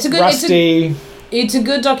 It's a good. Rusty. It's a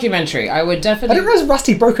good documentary. I would I definitely. didn't realize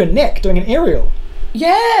Rusty broke her neck doing an aerial.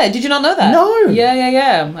 Yeah, did you not know that? No.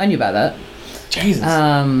 Yeah. I knew about that. Jesus.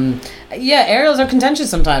 Yeah, aerials are contentious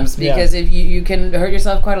sometimes because if you can hurt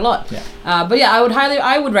yourself quite a lot. Yeah. But yeah, I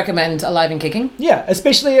would recommend Alive and Kicking. Yeah,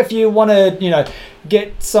 especially if you want to,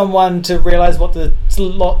 get someone to realize what the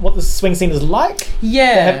swing scene is like.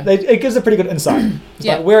 Yeah. It gives a pretty good insight. It's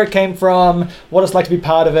Yeah. like where it came from, what it's like to be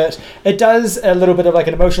part of it. It does a little bit of like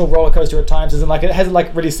an emotional roller coaster at times, as in like it has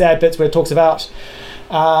like really sad bits where it talks about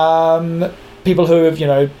people who have,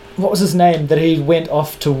 what was his name? That he went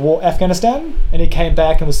off to war, Afghanistan, and he came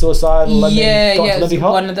back and was suicidal. And then got to it was Lindy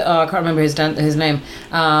Hop. one of the. I can't remember his name.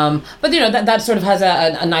 But that sort of has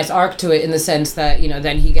a nice arc to it in the sense that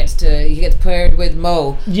then he gets paired with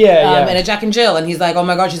Mo. Yeah. And a Jack and Jill, and he's like, oh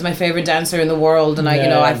my god, she's my favorite dancer in the world, and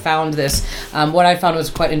I found this. What I found was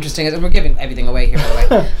quite interesting is, and we're giving everything away here by the way,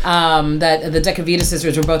 that the Decavita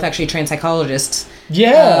sisters were both actually trained psychologists.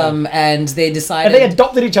 Yeah. And they decided. And they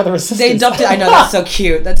adopted each other as sisters. They adopted. I know, that's so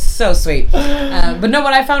cute. That's so sweet. But no,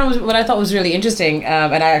 what I thought was really interesting,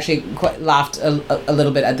 and I actually quite laughed a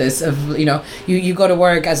little bit at this. Of you go to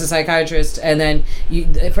work as a psychiatrist, and then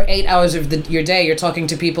for 8 hours of your day, you're talking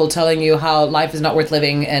to people, telling you how life is not worth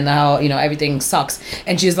living and how everything sucks.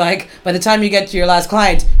 And she's like, by the time you get to your last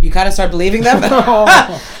client, you kind of start believing them.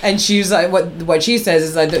 And she's like, what she says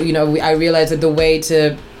is like, I realized that the way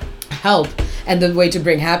to help and the way to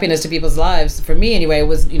bring happiness to people's lives, for me anyway,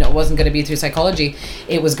 was it wasn't going to be through psychology,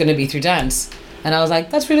 it was going to be through dance. And I was like,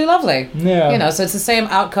 that's really lovely. Yeah. So it's the same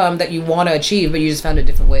outcome that you want to achieve, but you just found a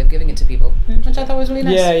different way of giving it to people, which I thought was really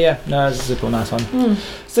nice. Yeah. No, it's a super nice one.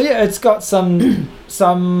 So yeah, it's got some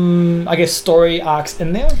I guess story arcs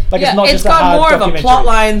in there. Like it's not it's just got a hard more of a documentary. plot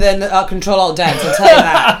line than Control Alt Dance, I'll tell you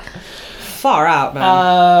that. Far out,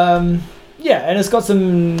 man. Yeah, and it's got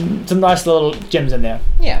some nice little gems in there.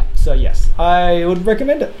 Yeah. So yes, I would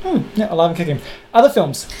recommend it. Yeah, Alive and Kicking. Other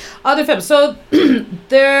films. So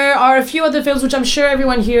there are a few other films which I'm sure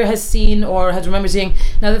everyone here has seen or has remembered seeing.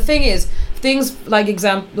 Now the thing is, things like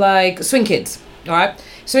Swing Kids. All right,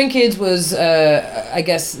 Swing Kids was, I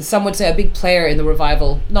guess some would say, a big player in the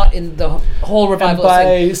revival, not in the whole revival.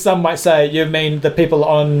 And by some might say, you mean the people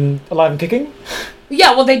on Alive and Kicking?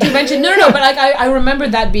 Yeah, well, they do mention no, but like I remember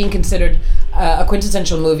that being considered a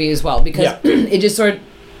quintessential movie as well because it just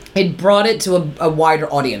it brought it to a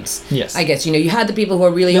wider audience. Yes. I guess, you had the people who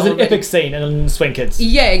are really... There's an epic scene in Swing Kids.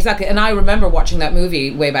 Yeah, exactly. And I remember watching that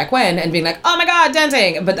movie way back when and being like, oh my god,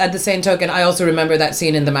 dancing! But at the same token, I also remember that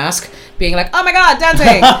scene in The Mask being like, oh my god,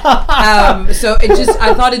 dancing! So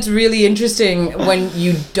I thought it's really interesting when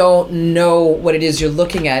you don't know what it is you're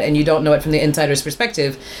looking at and you don't know it from the insider's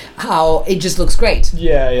perspective, how it just looks great.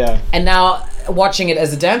 Yeah. And now, watching it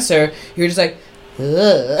as a dancer, you're just like...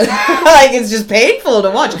 like it's just painful to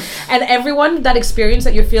watch, and everyone, that experience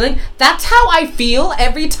that you're feeling, that's how I feel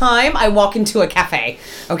every time I walk into a cafe.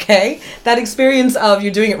 Okay, that experience of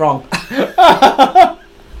you're doing it wrong. So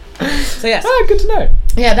yes, good to know.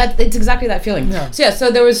 Yeah, it's exactly that feeling. Yeah.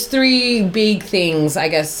 So there was 3 big things, I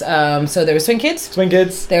guess. So there was Swing Kids, Swing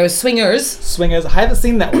Kids, there was Swingers, Swingers. I haven't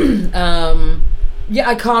seen that one. Yeah,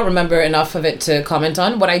 I can't remember enough of it to comment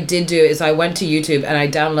on. What I did do is I went to YouTube and I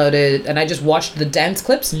downloaded and I just watched the dance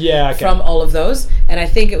clips from all of those. And I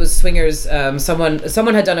think it was Swingers. Someone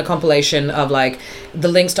had done a compilation of like the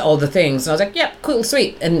links to all the things. And I was like, yeah, cool,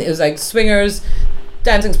 sweet. And it was like Swingers,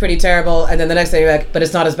 dancing's pretty terrible. And then the next day you're like, but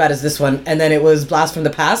it's not as bad as this one. And then it was Blast from the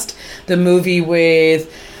Past, the movie with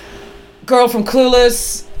girl from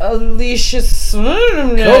Clueless, Alicia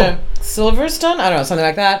Silverstone, I don't know, something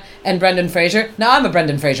like that, and Brendan Fraser. Now, I'm a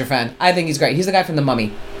Brendan Fraser fan. I think he's great. He's the guy from The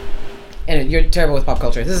Mummy. And you're terrible with pop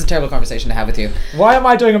culture. This is a terrible conversation to have with you. Why am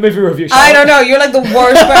I doing a movie review, Charlotte? I don't know. You're like the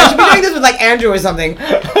worst. I should be doing this with like Andrew or something.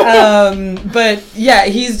 But yeah,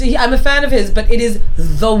 I'm a fan of his, but it is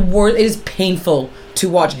the worst. It is painful to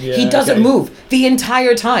watch. Yeah, he doesn't move the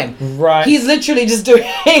entire time. Right. He's literally just doing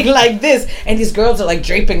like this, and these girls are like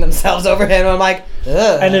draping themselves over him. I'm like,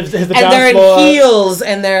 ugh. And is the and dance they're floor, in heels,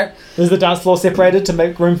 and they're. Is the dance floor separated to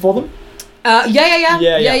make room for them? Yeah.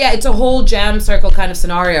 It's a whole jam circle kind of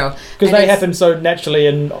scenario. Because they happen so naturally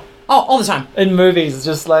in all the time in movies. It's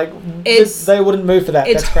just like they wouldn't move for that.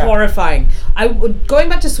 It's That's crap. horrifying. Going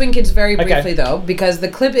back to Swing Kids very briefly though, because the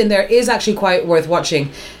clip in there is actually quite worth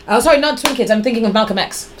watching. Sorry, not Swing Kids. I'm thinking of Malcolm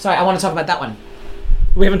X. Sorry, I want to talk about that one.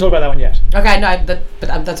 We haven't talked about that one yet. Okay, no,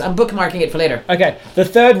 I'm bookmarking it for later. Okay, the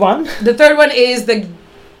third one. The third one is the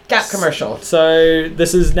Gap commercial. So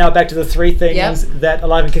this is now back to the three things that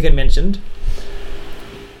Alive and Kickin' mentioned.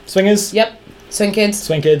 Swingers. Yep. Swing Kids.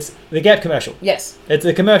 The Gap commercial. Yes. It's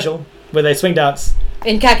a commercial where they swing dance.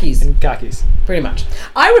 In khakis. Pretty much.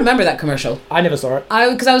 I remember that commercial. I never saw it.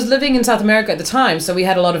 Because I was living in South America at the time, so we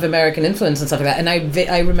had a lot of American influence and stuff like that, and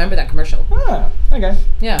I remember that commercial. Ah, okay.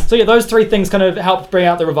 Yeah. So yeah, those three things kind of helped bring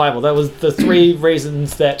out the revival. That was the three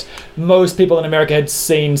reasons that most people in America had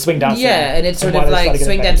seen swing dancing. Yeah, and it's sort of like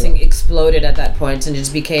swing dancing exploded at that point and it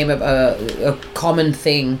just became a common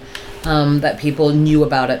thing. That people knew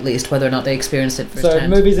about, at least, whether or not they experienced it firsthand. So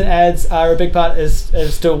movies and ads are a big part as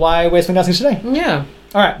to why we're swing dancing today. Yeah.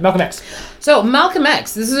 All right, Malcolm X. So Malcolm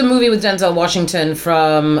X, this is a movie with Denzel Washington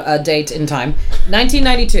from a date in time,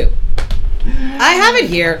 1992. I have it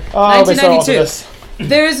here, 1992.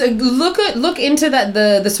 There's a look into that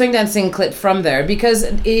the swing dancing clip from there, because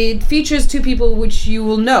it features two people which you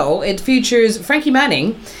will know. It features Frankie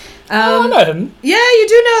Manning. I know him. Yeah, you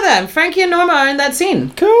do know them. Frankie and Norma are in that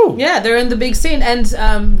scene. Cool. Yeah, they're in the big scene, and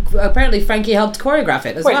apparently Frankie helped choreograph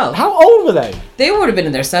it as well. How old were they? They would have been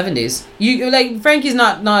in their 70s. Frankie's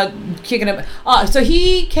not kicking up. So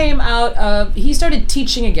he came out of. He started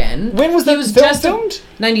teaching again. When was that filmed?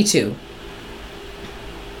 92.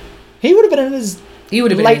 He would have been in his. He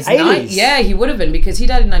would have been late in his 80s. Yeah, he would have been, because he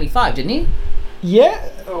died in 95, didn't he? Yeah.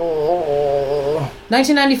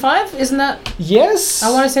 1995, isn't that? Yes. I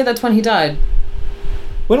want to say that's when he died.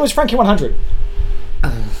 When was Frankie 100?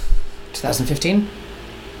 2015.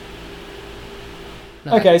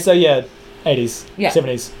 No. Okay, so yeah, 80s, Yeah.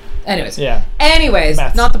 70s. Anyways,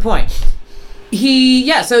 Maths. not the point.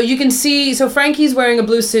 So you can see. So Frankie's wearing a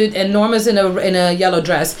blue suit and Norma's in a yellow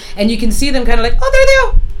dress, and you can see them kind of like, oh, there they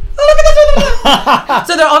are. Oh, look at this!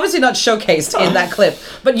 So they're obviously not showcased in that clip,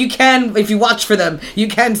 but you can, if you watch for them, you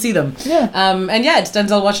can see them. Yeah. And yeah, it's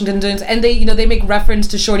Denzel Washington doing, and they make reference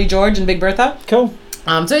to Shorty George and Big Bertha. Cool.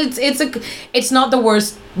 So it's not the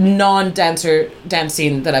worst non-dancer dance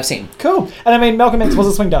scene that I've seen. Cool. And I mean, Malcolm X was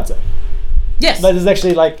a swing dancer. Yes. That is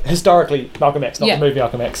actually historically Malcolm X, not the movie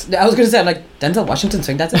Malcolm X. I was going to say Denzel Washington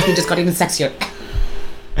swing dancer. He just got even sexier.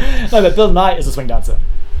 No, but Bill Nye is a swing dancer.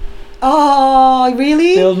 Oh,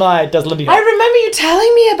 really? Bill Nye does Lindy Hop. I remember you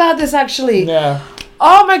telling me about this, actually. Yeah.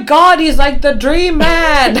 Oh my God, he's like the dream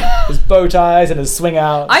man. His bow ties and his swing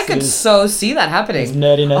outs. I could so see that happening. His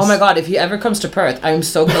nerdiness. Oh my God, if he ever comes to Perth, I'm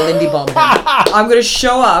so gonna Lindy bomb him. I'm gonna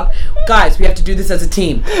show up. Guys, we have to do this as a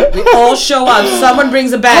team. We all show up. Someone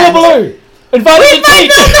brings a band. Hullabaloo! Invited to teach!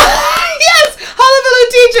 Yes! Hullabaloo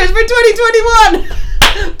teachers for 2021!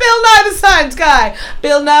 Bill Nye the Science Guy.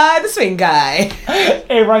 Bill Nye the Swing Guy.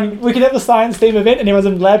 Everyone, we could have the science theme event and everyone's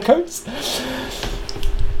in lab coats.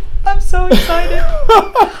 I'm so excited.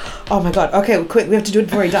 Oh my God. Okay, quick. We have to do it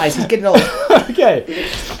before he dies. He's getting old. Okay.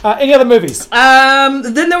 Any other movies?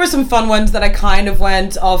 Then there were some fun ones that I kind of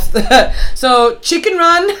went off the... So, Chicken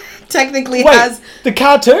Run technically has... the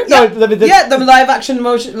cartoon? Yeah, No, the live action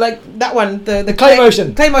motion, like that one. The clay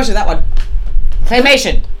motion. Clay motion, that one.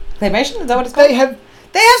 Claymation. Claymation? Is that what it's called?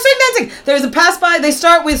 They have swing dancing. There's a pass by. They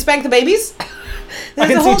start with Spank the Babies. I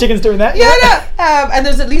can see chickens doing that. Yeah. And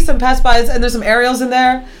there's at least some pass bys and there's some aerials in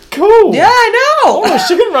there. Cool. Yeah, I know. Oh,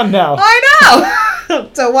 Chicken Run now. I know.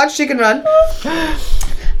 So watch Chicken Run.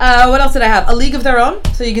 What else did I have? A League of Their Own.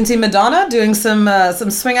 So you can see Madonna doing some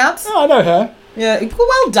swing outs. Oh, I know her. Yeah.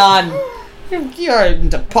 Well done. You're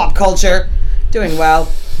into pop culture. Doing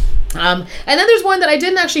well. And then there's one that I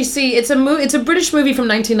didn't actually see. It's a British movie from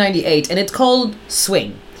 1998, and it's called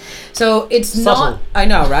Swing. So it's Subtle. not... I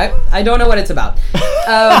know, right? I don't know what it's about.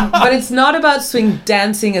 But it's not about swing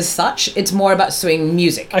dancing as such. It's more about swing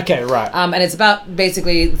music. Okay, right. And it's about,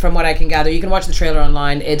 basically, from what I can gather, you can watch the trailer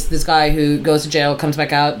online. It's this guy who goes to jail, comes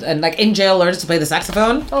back out, and like in jail learns to play the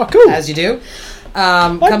saxophone. Oh, cool. As you do.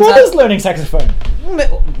 My Comes brother's out, learning saxophone.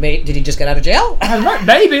 Mate, did he just get out of jail? I don't know.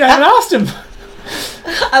 Maybe. I haven't asked him.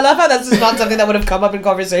 I love how that's just not something that would have come up in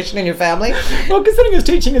conversation in your family. Well, considering he was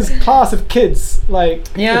teaching his class of kids, like,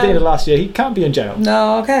 at the Yeah. end of last year, he can't be in jail.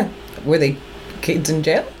 No, okay. Were they kids in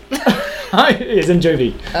jail? He's in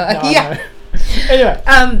juvie. Yeah. Anyway.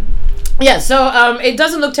 Yeah, so it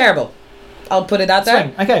doesn't look terrible. I'll put it out there.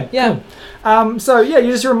 Swing. Okay. Yeah. Cool. So, yeah,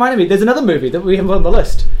 you just reminded me. There's another movie that we haven't put on the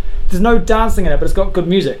list. There's no dancing in it, but it's got good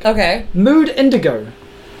music. Okay. Mood Indigo.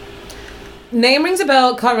 Name rings a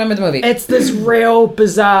bell, can't remember the movie. It's this real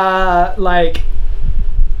bizarre, like,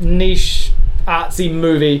 niche, artsy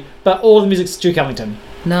movie, but all the music's Duke Ellington.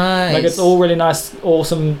 Nice. Like, it's all really nice,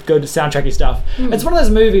 awesome, good soundtracky stuff. It's one of those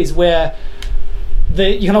movies where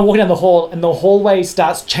you kind of walk down the hall and the hallway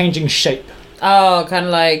starts changing shape. Oh, kind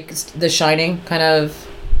of like The Shining, kind of...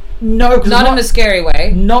 No, because Not in a scary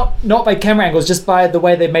way. not by camera angles, just by the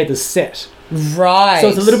way they made the set. Right. So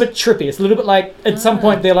it's a little bit trippy. It's a little bit like, at some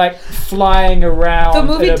point they're like flying around The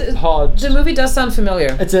movie in a pod. The movie does sound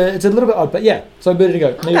familiar. It's a little bit odd, but yeah. So Mood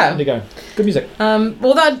Indigo. Mood Okay. Indigo. Good music.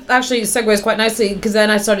 Well, that actually segues quite nicely, because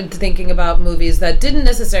then I started thinking about movies that didn't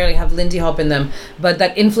necessarily have Lindy Hop in them, but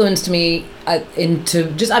that influenced me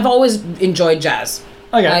into just... I've always enjoyed jazz.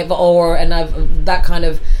 Okay. I've that kind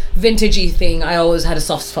of vintagey thing I always had a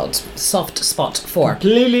soft spot for.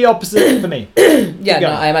 Completely opposite for me. Yeah, Go.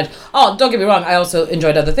 no, I imagine. Oh, don't get me wrong, I also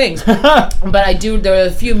enjoyed other things. But there are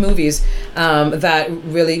a few movies that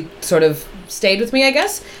really sort of stayed with me, I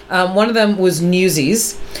guess. One of them was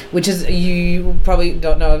Newsies, which is, you probably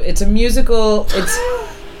don't know, it's a musical,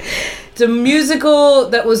 it's a musical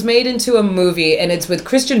that was made into a movie, and it's with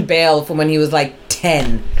Christian Bale from when he was like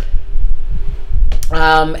 10.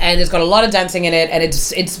 And it's got a lot of dancing in it, and it's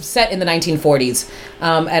set in the 1940s,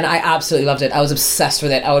 and I absolutely loved it. I was obsessed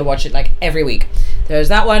with it. I would watch it like every week. There's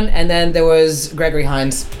that one, and then there was Gregory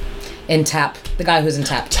Hines in Tap, the guy who's in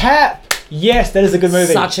Tap. Tap! Yes, that is a good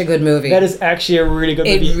movie. Such a good movie. That is actually a really good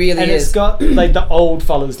It movie. really and is. it's got like the old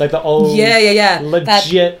fellas, like the old Yeah.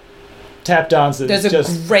 legit tap dancers. There's a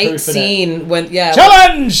just great proofing it. scene when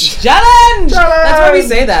Challenge! Challenge! That's why we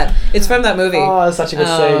say that. It's from that movie. Oh, that's such a good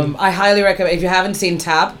scene. I highly recommend. If you haven't seen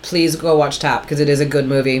Tap, please go watch Tap, because it is a good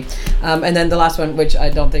movie. And then the last one, which I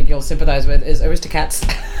don't think you'll sympathize with, is Aristocats,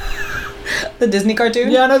 the Disney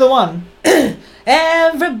cartoon. Yeah, I know the one.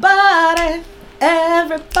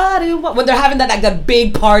 Everybody, when they're having that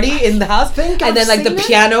big party in the house, think and I've then like the seen it.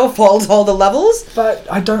 piano falls all the levels.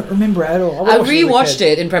 But I don't remember it at all. I rewatched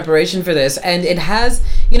it in preparation for this, and it has,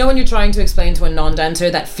 you know, when you're trying to explain to a non-dancer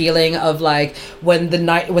that feeling of like when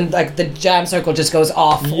the jam circle just goes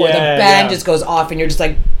off, or the Yeah, band yeah. just goes off, and you're just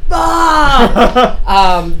like, ah.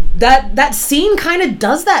 That scene kind of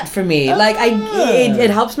does that for me. Like it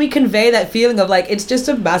helps me convey that feeling of like it's just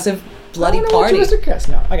a massive bloody party. Aristocats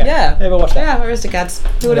now. Okay. Yeah, Maybe I'll watch that. Yeah, Aristocats.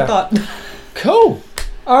 Who would have Okay. thought? Cool.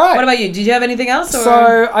 All right. What about you? Did you have anything else? Or?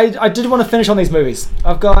 So I did want to finish on these movies.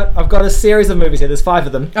 I've got a series of movies here. There's 5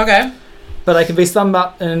 of them, Okay. but they can be summed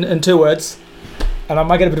up in 2 words, and I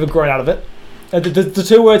might get a bit of a groan out of it. The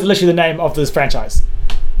 2 words are literally the name of this franchise.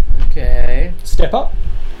 Okay. Step Up.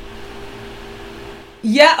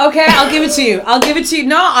 Yeah, okay, I'll give it to you.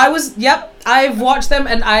 No, yep, I've watched them,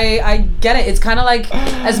 and I get it. It's kind of like,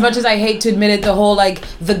 as much as I hate to admit it, the whole, like,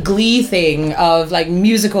 the Glee thing of, like,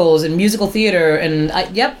 musicals and musical theater, and,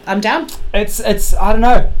 yep, I'm down. It's I don't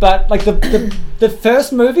know, but like the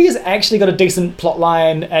first movie has actually got a decent plot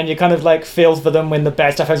line, and you kind of like feel for them when the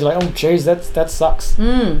bad stuff happens. You're like, oh jeez, that sucks.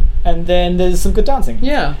 And then there's some good dancing.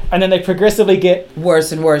 Yeah. And then they progressively get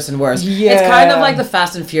Worse and worse and worse. Yeah. It's kind of like the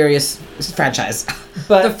Fast and Furious franchise.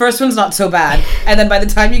 But- the first one's not so bad, and then by the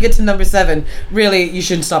time you get to number 7, really, you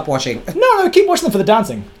shouldn't stop watching. no, keep watching them for the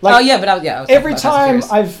dancing. Like, Oh yeah, but I was every talking about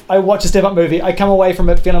Fast and time Furious. I watch a Step Up movie, I come away from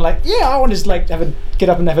it feeling like, yeah, I want to just like get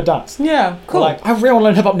up and have a dance. Yeah, cool. Like, I really want to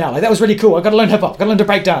learn hip hop now. Like, that was really cool. I got to learn hip hop. Got to learn to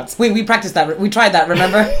break dance. we practiced that. We tried that.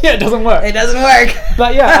 Remember? Yeah, it doesn't work. It doesn't work.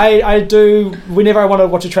 But yeah, I do. Whenever I want to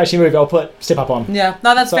watch a trashy movie, I'll put Step Up on. Yeah,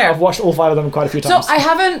 no, that's So fair. I've watched all 5 of them quite a few So times. I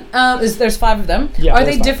haven't. There's 5 of them. Yeah, Are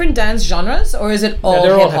there's they 5. different dance genres, or is it all No,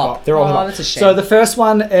 they're all hip hop? They're all hip hop. That's a shame. So the first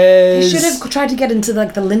one you is. should have tried to get into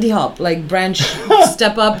like the Lindy Hop, like branch,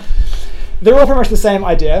 step up. They're all pretty much the same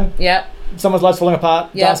idea. Yeah. someone's life's falling apart.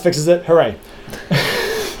 Yeah. Dance fixes it. Hooray!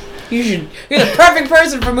 You're the perfect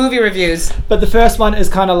person for movie reviews. But the first one is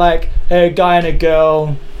kind of like a guy and a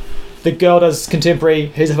girl. The girl does contemporary.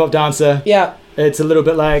 He's a hip hop dancer. Yeah. It's a little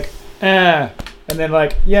bit like, and then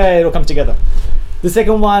like, yeah, it'll come together. The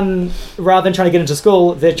second one, rather than trying to get into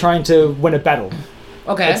school, they're trying to win a battle.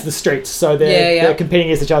 Okay. It's the streets, so they're competing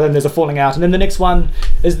against each other, and there's a falling out. And then the next one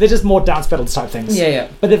is they're just more dance battles type things. Yeah.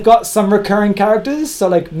 But they've got some recurring characters. So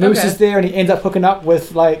like Moose Okay. is there, and he ends up hooking up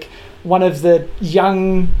with like one of the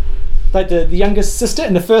young, like the youngest sister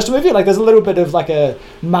in the first movie. Like there's a little bit of like a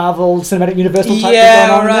Marvel Cinematic Universal type thing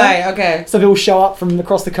going on. right. There. Okay. Some people show up from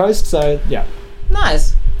across the coast. So yeah.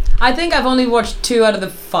 Nice. I think I've only watched 2 out of the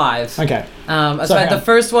 5. Okay. So So hang the on.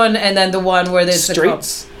 first one and then the one where there's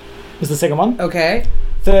Streets was the second one. Okay.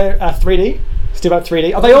 The 3D. Still about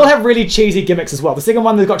 3D. Oh, they all have really cheesy gimmicks as well. The second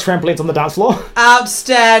one, they've got trampolines on the dance floor.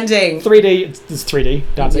 Outstanding. 3D, it's 3D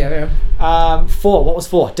dancing. Yeah. 4, what was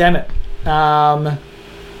 4? Damn it.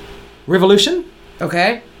 Revolution.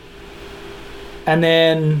 Okay. And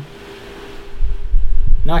then...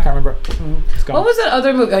 No, I can't remember. It's gone. What was that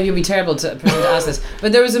other movie? Oh, you'd be terrible to ask this.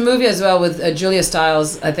 But there was a movie as well with Julia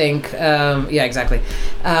Stiles, I think. Yeah, exactly.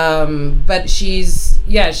 But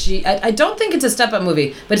I don't think it's a step-up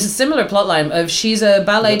movie, but it's a similar plotline of she's a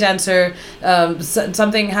ballet dancer.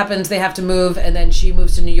 Something happens, they have to move, and then she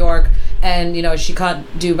moves to New York, and she can't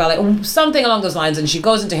do ballet, something along those lines, and she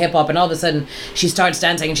goes into hip-hop, and all of a sudden she starts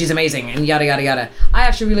dancing, and she's amazing, and yada yada yada. I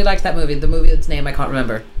actually really liked that movie. The movie, its name I can't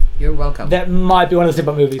remember. You're welcome. That might be one of the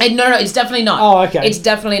step-up movies. No, it's definitely not. Oh, okay. It's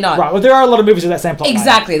definitely not. Right, well, there are a lot of movies with that same plot line.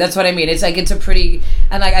 Exactly, that's what I mean. It's like it's a pretty,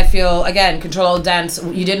 and like I feel again, Control Alt Dance.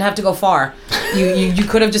 You didn't have to go far. You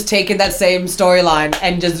could have just taken that same storyline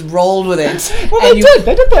and just rolled with it. Well, and they did.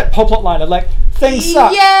 They did that whole plot line of like things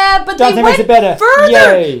suck. Yeah, but Dancing they makes went it better. further.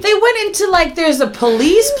 Yay. They went into like there's a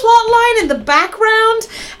police plot line in the background,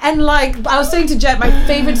 and like I was saying to Jet, my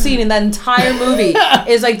favorite scene in that entire movie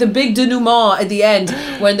is like the big denouement at the end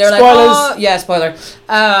when they're Spoilers. like, oh yeah, spoiler.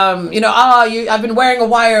 I've been wearing a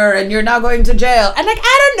wire and you're now going to jail, and like out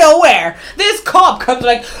of nowhere, this cop comes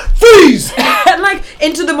like freeze and like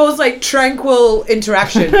into the most like tranquil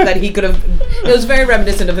interaction that he could have. It was very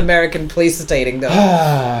reminiscent of American police stating though.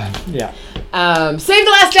 Yeah. Save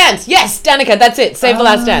the Last Dance. Yes, Danica, that's it. Save the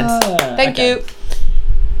Last Dance. Thank okay. you.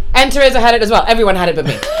 And Teresa had it as well. Everyone had it but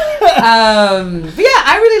me. But yeah,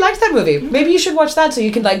 I really liked that movie. Maybe you should watch that so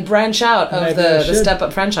you can like branch out of Maybe I the should. Step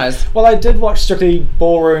Up franchise. Well, I did watch Strictly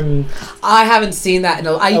Ballroom. I haven't seen that.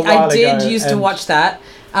 No, I while did ago, used to and- watch that.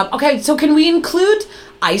 Okay, so can we include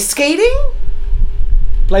ice skating?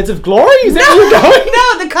 Blades of Glory? Is that where you're going?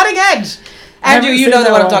 No, the Cutting Edge. I Andrew, haven't you seen know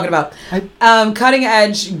that what I'm one. talking about. Cutting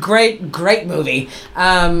Edge, great movie.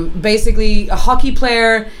 Basically, a hockey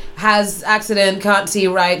player has accident, can't see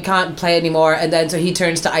right, can't play anymore, and then so he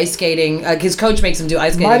turns to ice skating. His coach makes him do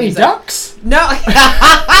ice skating. Mighty He's like, Ducks? no.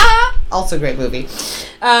 Also a great movie.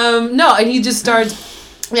 No, and he just starts...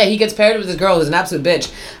 Yeah, he gets paired with this girl who's an absolute bitch,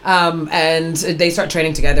 and they start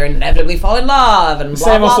training together and inevitably fall in love and blah,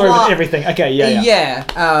 Same blah, old story blah. with everything. Okay, yeah.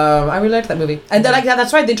 I really liked that movie. And they're like, yeah,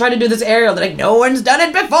 that's right. They try to do this aerial. They're like, no one's done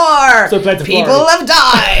it before. So Blades of People Glory. have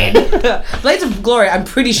died. Blades of Glory, I'm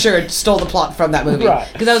pretty sure stole the plot from that movie. Right.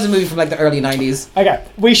 Because that was a movie from like the early 90s. Okay,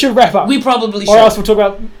 we should wrap up. We probably should. Or else we'll talk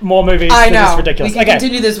about more movies. I that know. is ridiculous. We can Okay.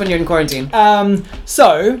 continue this when you're in quarantine.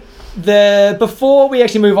 So before we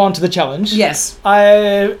actually move on to the challenge, Yes.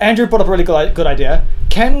 Andrew brought up a really good idea.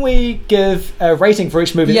 Can we give a rating for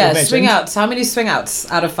each movie that we Yeah, mentioned? swing outs. How many swing outs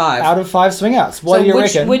out of 5? Out of 5 swing outs. What do you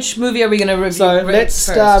reckon? Which movie are we going to review? So let's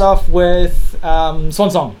first? start off with Swan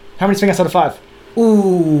Song. How many swing outs out of 5?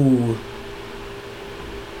 Ooh.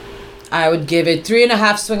 I would give it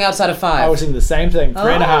 3.5 swing outs out of 5. I was thinking the same thing.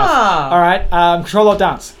 3.5. Ah. All right. Control Alt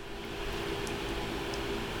Dance.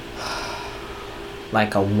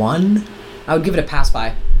 Like a 1? I would give it a pass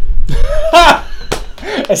by.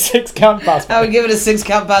 A 6 count pass. I would give it a 6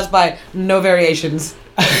 count pass by. No variations.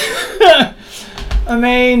 I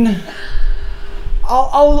mean,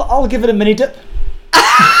 I'll give it a mini dip.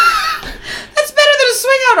 That's better than a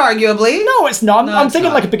swing out, arguably. No, it's not. No, I'm it's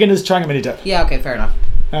thinking not. like a beginner's trying a mini dip. Yeah, okay, fair enough.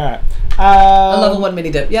 All right. A level 1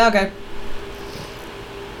 mini dip. Yeah, okay.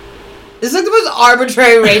 It's like the most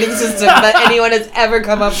arbitrary rating system that anyone has ever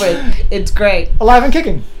come up with. It's great. Alive and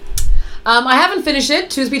Kicking. I haven't finished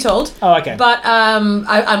it, truth be told. Oh, okay. But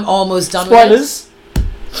I'm almost done with it. Spoilers.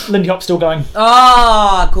 Lindy Hop's still going.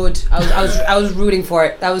 Ah, good. I was rooting for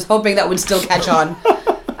it. I was hoping that would still catch on.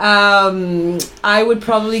 I would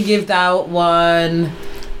probably give that one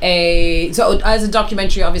so as a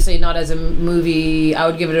documentary, obviously not as a movie. I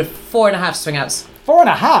would give it a 4.5 swing outs.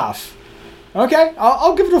 4.5. Okay,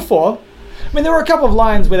 I'll give it a 4. I mean, there were a couple of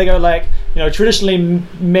lines where they go like, traditionally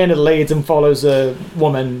men are the leads and follows a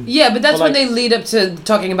woman. Yeah, but that's Or, when like- they lead up to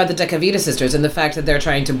talking about the Decavita sisters and the fact that they're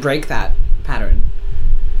trying to break that pattern.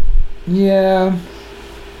 Yeah.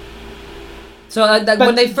 So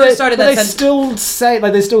when they first started that they sentence...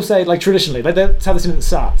 still say like traditionally, like that's how the sentence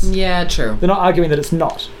starts. Yeah, true. They're not arguing that it's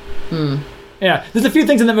not. Yeah, there's a few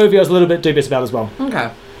things in the movie I was a little bit dubious about as well. Okay,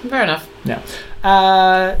 fair enough. Yeah.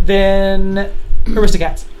 Then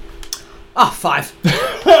Aristocats. Oh, 5.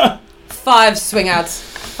 5 swing outs.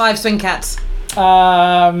 5 swing cats.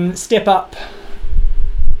 Step Up.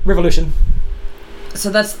 Revolution. So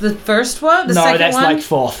that's the first one? The No, second that's one? like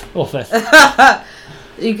 4th or 5th.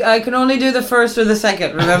 I can only do the first or the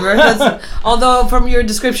second, remember? Although from your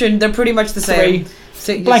description, they're pretty much the same. 3.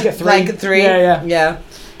 So, Blanket 3. Blanket 3. Yeah.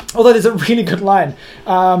 Although there's a really good line.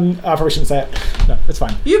 I probably shouldn't say it. No, it's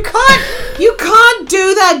fine. You can't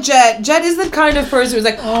do that, Jet. Jet is the kind of person who's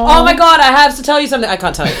like, oh my god, I have to tell you something. I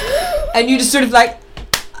can't tell you. And you just sort of like,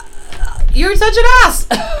 you're such an ass.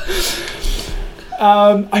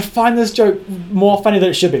 I find this joke more funny than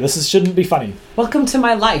it should be. Shouldn't be funny. Welcome to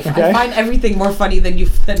my life. Okay. I find everything more funny than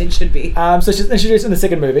it should be. So she's introduced in the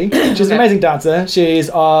second movie. She's an Okay. amazing dancer. She's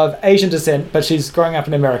of Asian descent, but she's growing up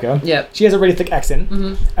in America. Yep. She has a really thick accent.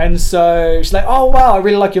 And so she's like, oh wow, I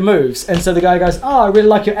really like your moves. And so the guy goes, oh, I really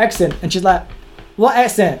like your accent. And she's like, what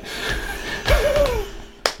accent?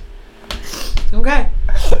 Okay.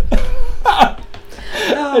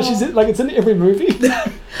 And she's like, it's in every movie.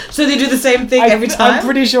 So they do the same thing every time? I'm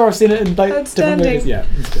pretty sure I've seen it in like different Outstanding. movies. Yeah,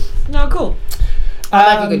 it's good. No, cool.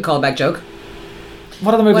 I like a good callback joke.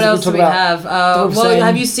 What other movies What did we else do talk we about? have? What we've Well, seen?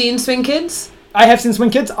 have you seen Swing Kids? I have seen Swing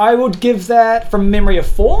Kids. I would give that from memory of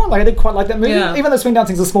 4. Like I did quite like that movie, Yeah. even though swing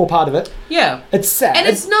dancing's a small part of it. Yeah. It's sad. And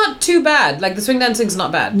it's not too bad. Like, the swing dancing's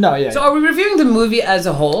not bad. No, yeah. So are we reviewing the movie as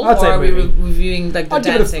a whole? I'd say or are we movie. reviewing, like, the I'd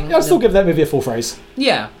dancing? I'll still give that movie a full phrase.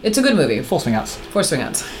 Yeah, it's a good movie. 4 swing outs. 4 swing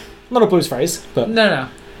outs. Not a blues phrase, but No.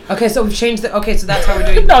 Okay, so we've changed the... Okay, so that's how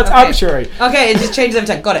we're doing... no, it's okay. arbitrary. Okay, it just changed every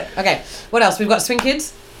time. Got it. Okay. What else? We've got Swing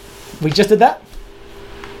Kids? We just did that.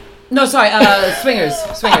 No, sorry. Swingers.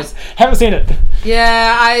 Swingers. Haven't seen it.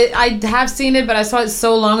 Yeah, I have seen it, but I saw it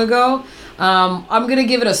so long ago. I'm going to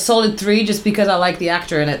give it a solid 3 just because I like the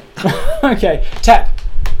actor in it. Okay, Tap.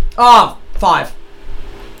 Oh, 5.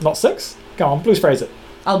 Not 6. Go on, blues phrase it.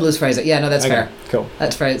 I'll blues phrase it. Yeah, no, that's Okay, fair. cool.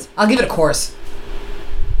 That's phrase. I'll give it a course.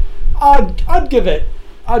 I'd give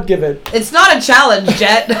it. It's not a challenge,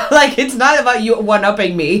 Jet. Like, it's not about you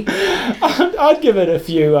one-upping me. I'd give it a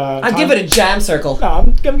few. I'd give it a jam circle. No,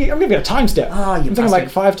 I'm giving it a time step. Oh, you I'm thinking like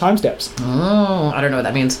bastard. 5 time steps. Oh, I don't know what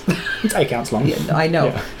that means. It's 8 counts long. Yeah, I know.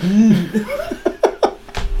 Yeah.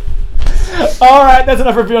 All right, that's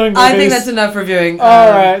enough reviewing movies. I think that's enough reviewing.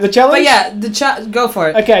 All right, the challenge. But yeah, go for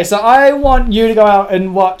it. Okay, so I want you to go out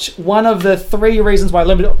and watch one of the 3 reasons why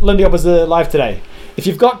Lindy Hop is alive today. If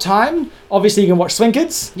you've got time, obviously you can watch Swing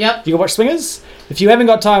Kids. Yep. You can watch Swingers. If you haven't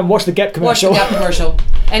got time, watch the Gap Watch commercial. the Gap commercial.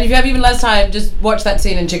 And if you have even less time, just watch that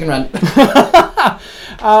scene in Chicken Run.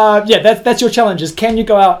 Yeah, that's your challenge. Is can you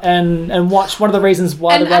go out and watch one of the reasons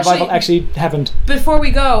why And the revival actually- actually happened? Before we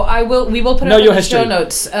go, we will put Know it up your in the show history.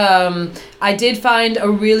 notes. I did find a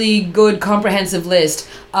really good comprehensive list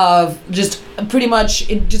of just pretty much,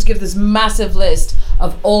 it just gives this massive list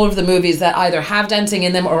of all of the movies that either have dancing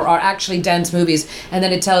in them or are actually dance movies, and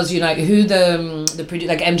then it tells you like who the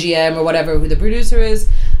like MGM or whatever, who the producer is,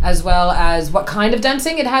 as well as what kind of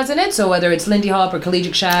dancing it has in it. So whether it's Lindy Hop or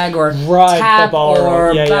Collegiate Shag or Right, tap the ball,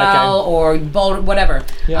 or yeah, ball okay. or ball, whatever.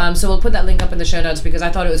 Yeah. So we'll put that link up in the show notes because I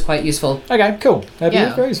thought it was quite useful. Okay, cool. That'd Yeah.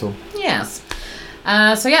 be very useful. Yes.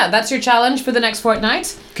 So yeah, that's your challenge for the next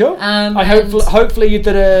fortnight. Cool. I Hopefully you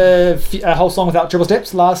did a whole song without triple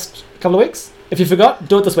steps last couple of weeks. If you forgot,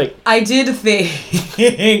 do it this week. I did a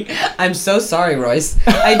thing. I'm so sorry, Royce.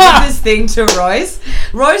 I did this thing to Royce.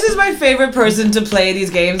 Royce is my favorite person to play these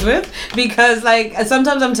games with because, like,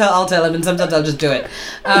 sometimes I'll tell him, and sometimes I'll just do it.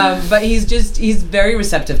 But he's very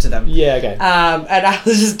receptive to them. Yeah, okay. And I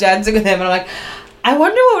was just dancing with him, and I'm like, I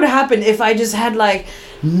wonder what would happen if I just had like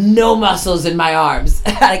no muscles in my arms,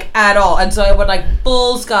 like at all. And so I went like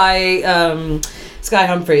full Sky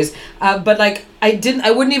Humphreys, but like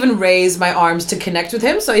I wouldn't even raise my arms to connect with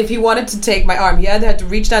him. So if he wanted to take my arm, he either had to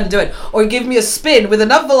reach down to do it or give me a spin with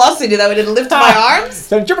enough velocity that would lift my arms.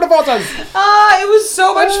 So triple forces. It was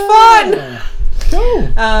so much fun. Cool.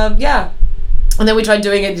 Yeah. And then we tried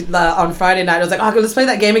doing it on Friday night. I was like, okay, let's play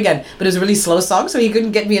that game again. But it was a really slow song, so he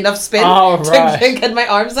couldn't get me enough spin to get my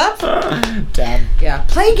arms up. Damn. Yeah.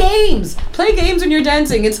 Play games. Play games when you're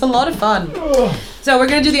dancing. It's a lot of fun. So we're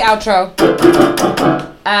gonna do the outro.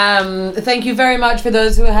 Thank you very much for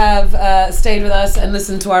those who have stayed with us and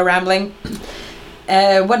listened to our rambling.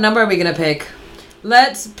 What number are we gonna pick?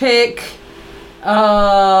 Let's pick.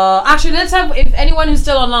 Actually, let's have, if anyone who's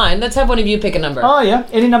still online, let's have one of you pick a number. Oh yeah,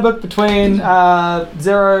 any number between 0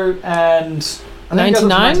 and I think it goes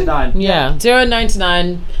 99? Yeah, 0 and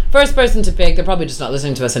 99. First person to pick. They're probably just not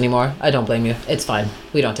listening to us anymore. I don't blame you. It's fine.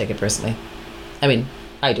 We don't take it personally. I mean,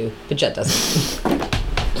 I do, but Jet doesn't.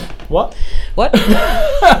 What? What?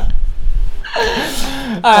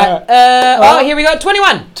 Alright. Here we go.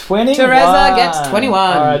 21. 21. Teresa gets 21.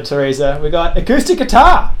 Alright, Teresa. We got acoustic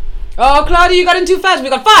guitar. Oh, Claudia, you got in too fast. We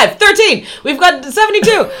got 5, 13. We've got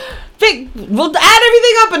 72. We'll add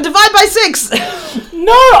everything up and divide by 6.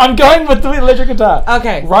 No, I'm going with the electric guitar.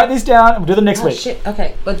 Okay. Write these down and we'll do them next week. Shit.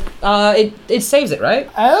 Okay. But it saves it,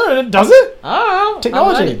 right? Does it? Oh.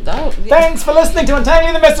 Technology. Thanks for listening to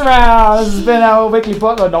Untangling the Mess Around. This has been our weekly a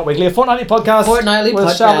fortnightly podcast.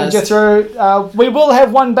 With Charlotte and Jethro. We will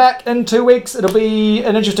have one back in 2 weeks. It'll be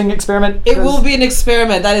an interesting experiment. It will be an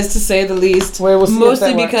experiment, that is to say the least. We'll see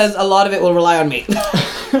mostly because a lot of it will rely on me.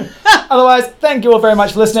 Otherwise, thank you all very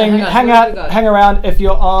much for listening. So hang around if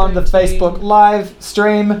you're on the Facebook live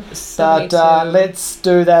stream. But let's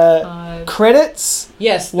do the credits.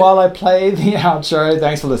 Yes. While I play the outro.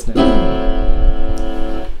 Thanks for listening.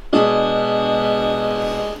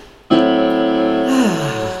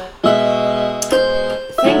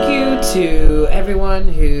 Thank you to everyone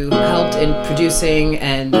who helped in producing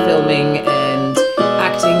and filming and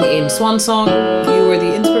acting in Swan Song. You were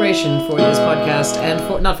the inspiration for this podcast and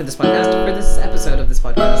for this episode of this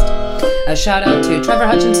podcast. A shout out to Trevor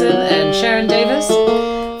Hutchinson and Sharon Davis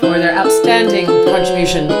for their outstanding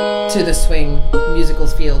contribution to the swing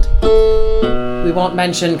musicals field. We won't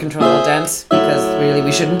mention Control Alt Dance because really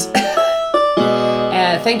we shouldn't.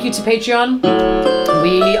 Thank you to Patreon.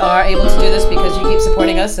 We are able to do this because you keep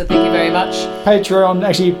supporting us, so thank you very much. Patreon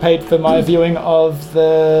actually paid for my viewing of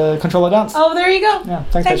the Control Alt Dance. Oh, there you go. Yeah,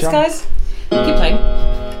 thanks Patreon. Guys. Keep playing.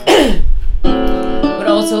 Would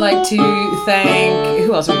also like to thank...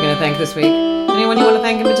 Who else are we going to thank this week? Anyone you want to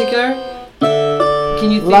thank in particular?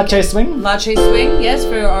 Can you think? Lache Swing. Lache Swing, yes,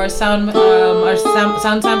 for our sound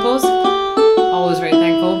samples. Always very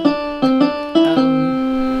thankful.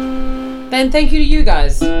 And thank you to you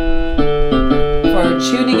guys for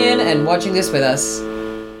tuning in and watching this with us.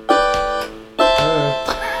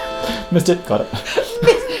 Missed it, got it.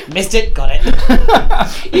 Missed it, got it.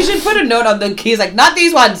 You should put a note on the keys like, not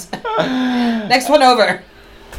these ones. Next one over.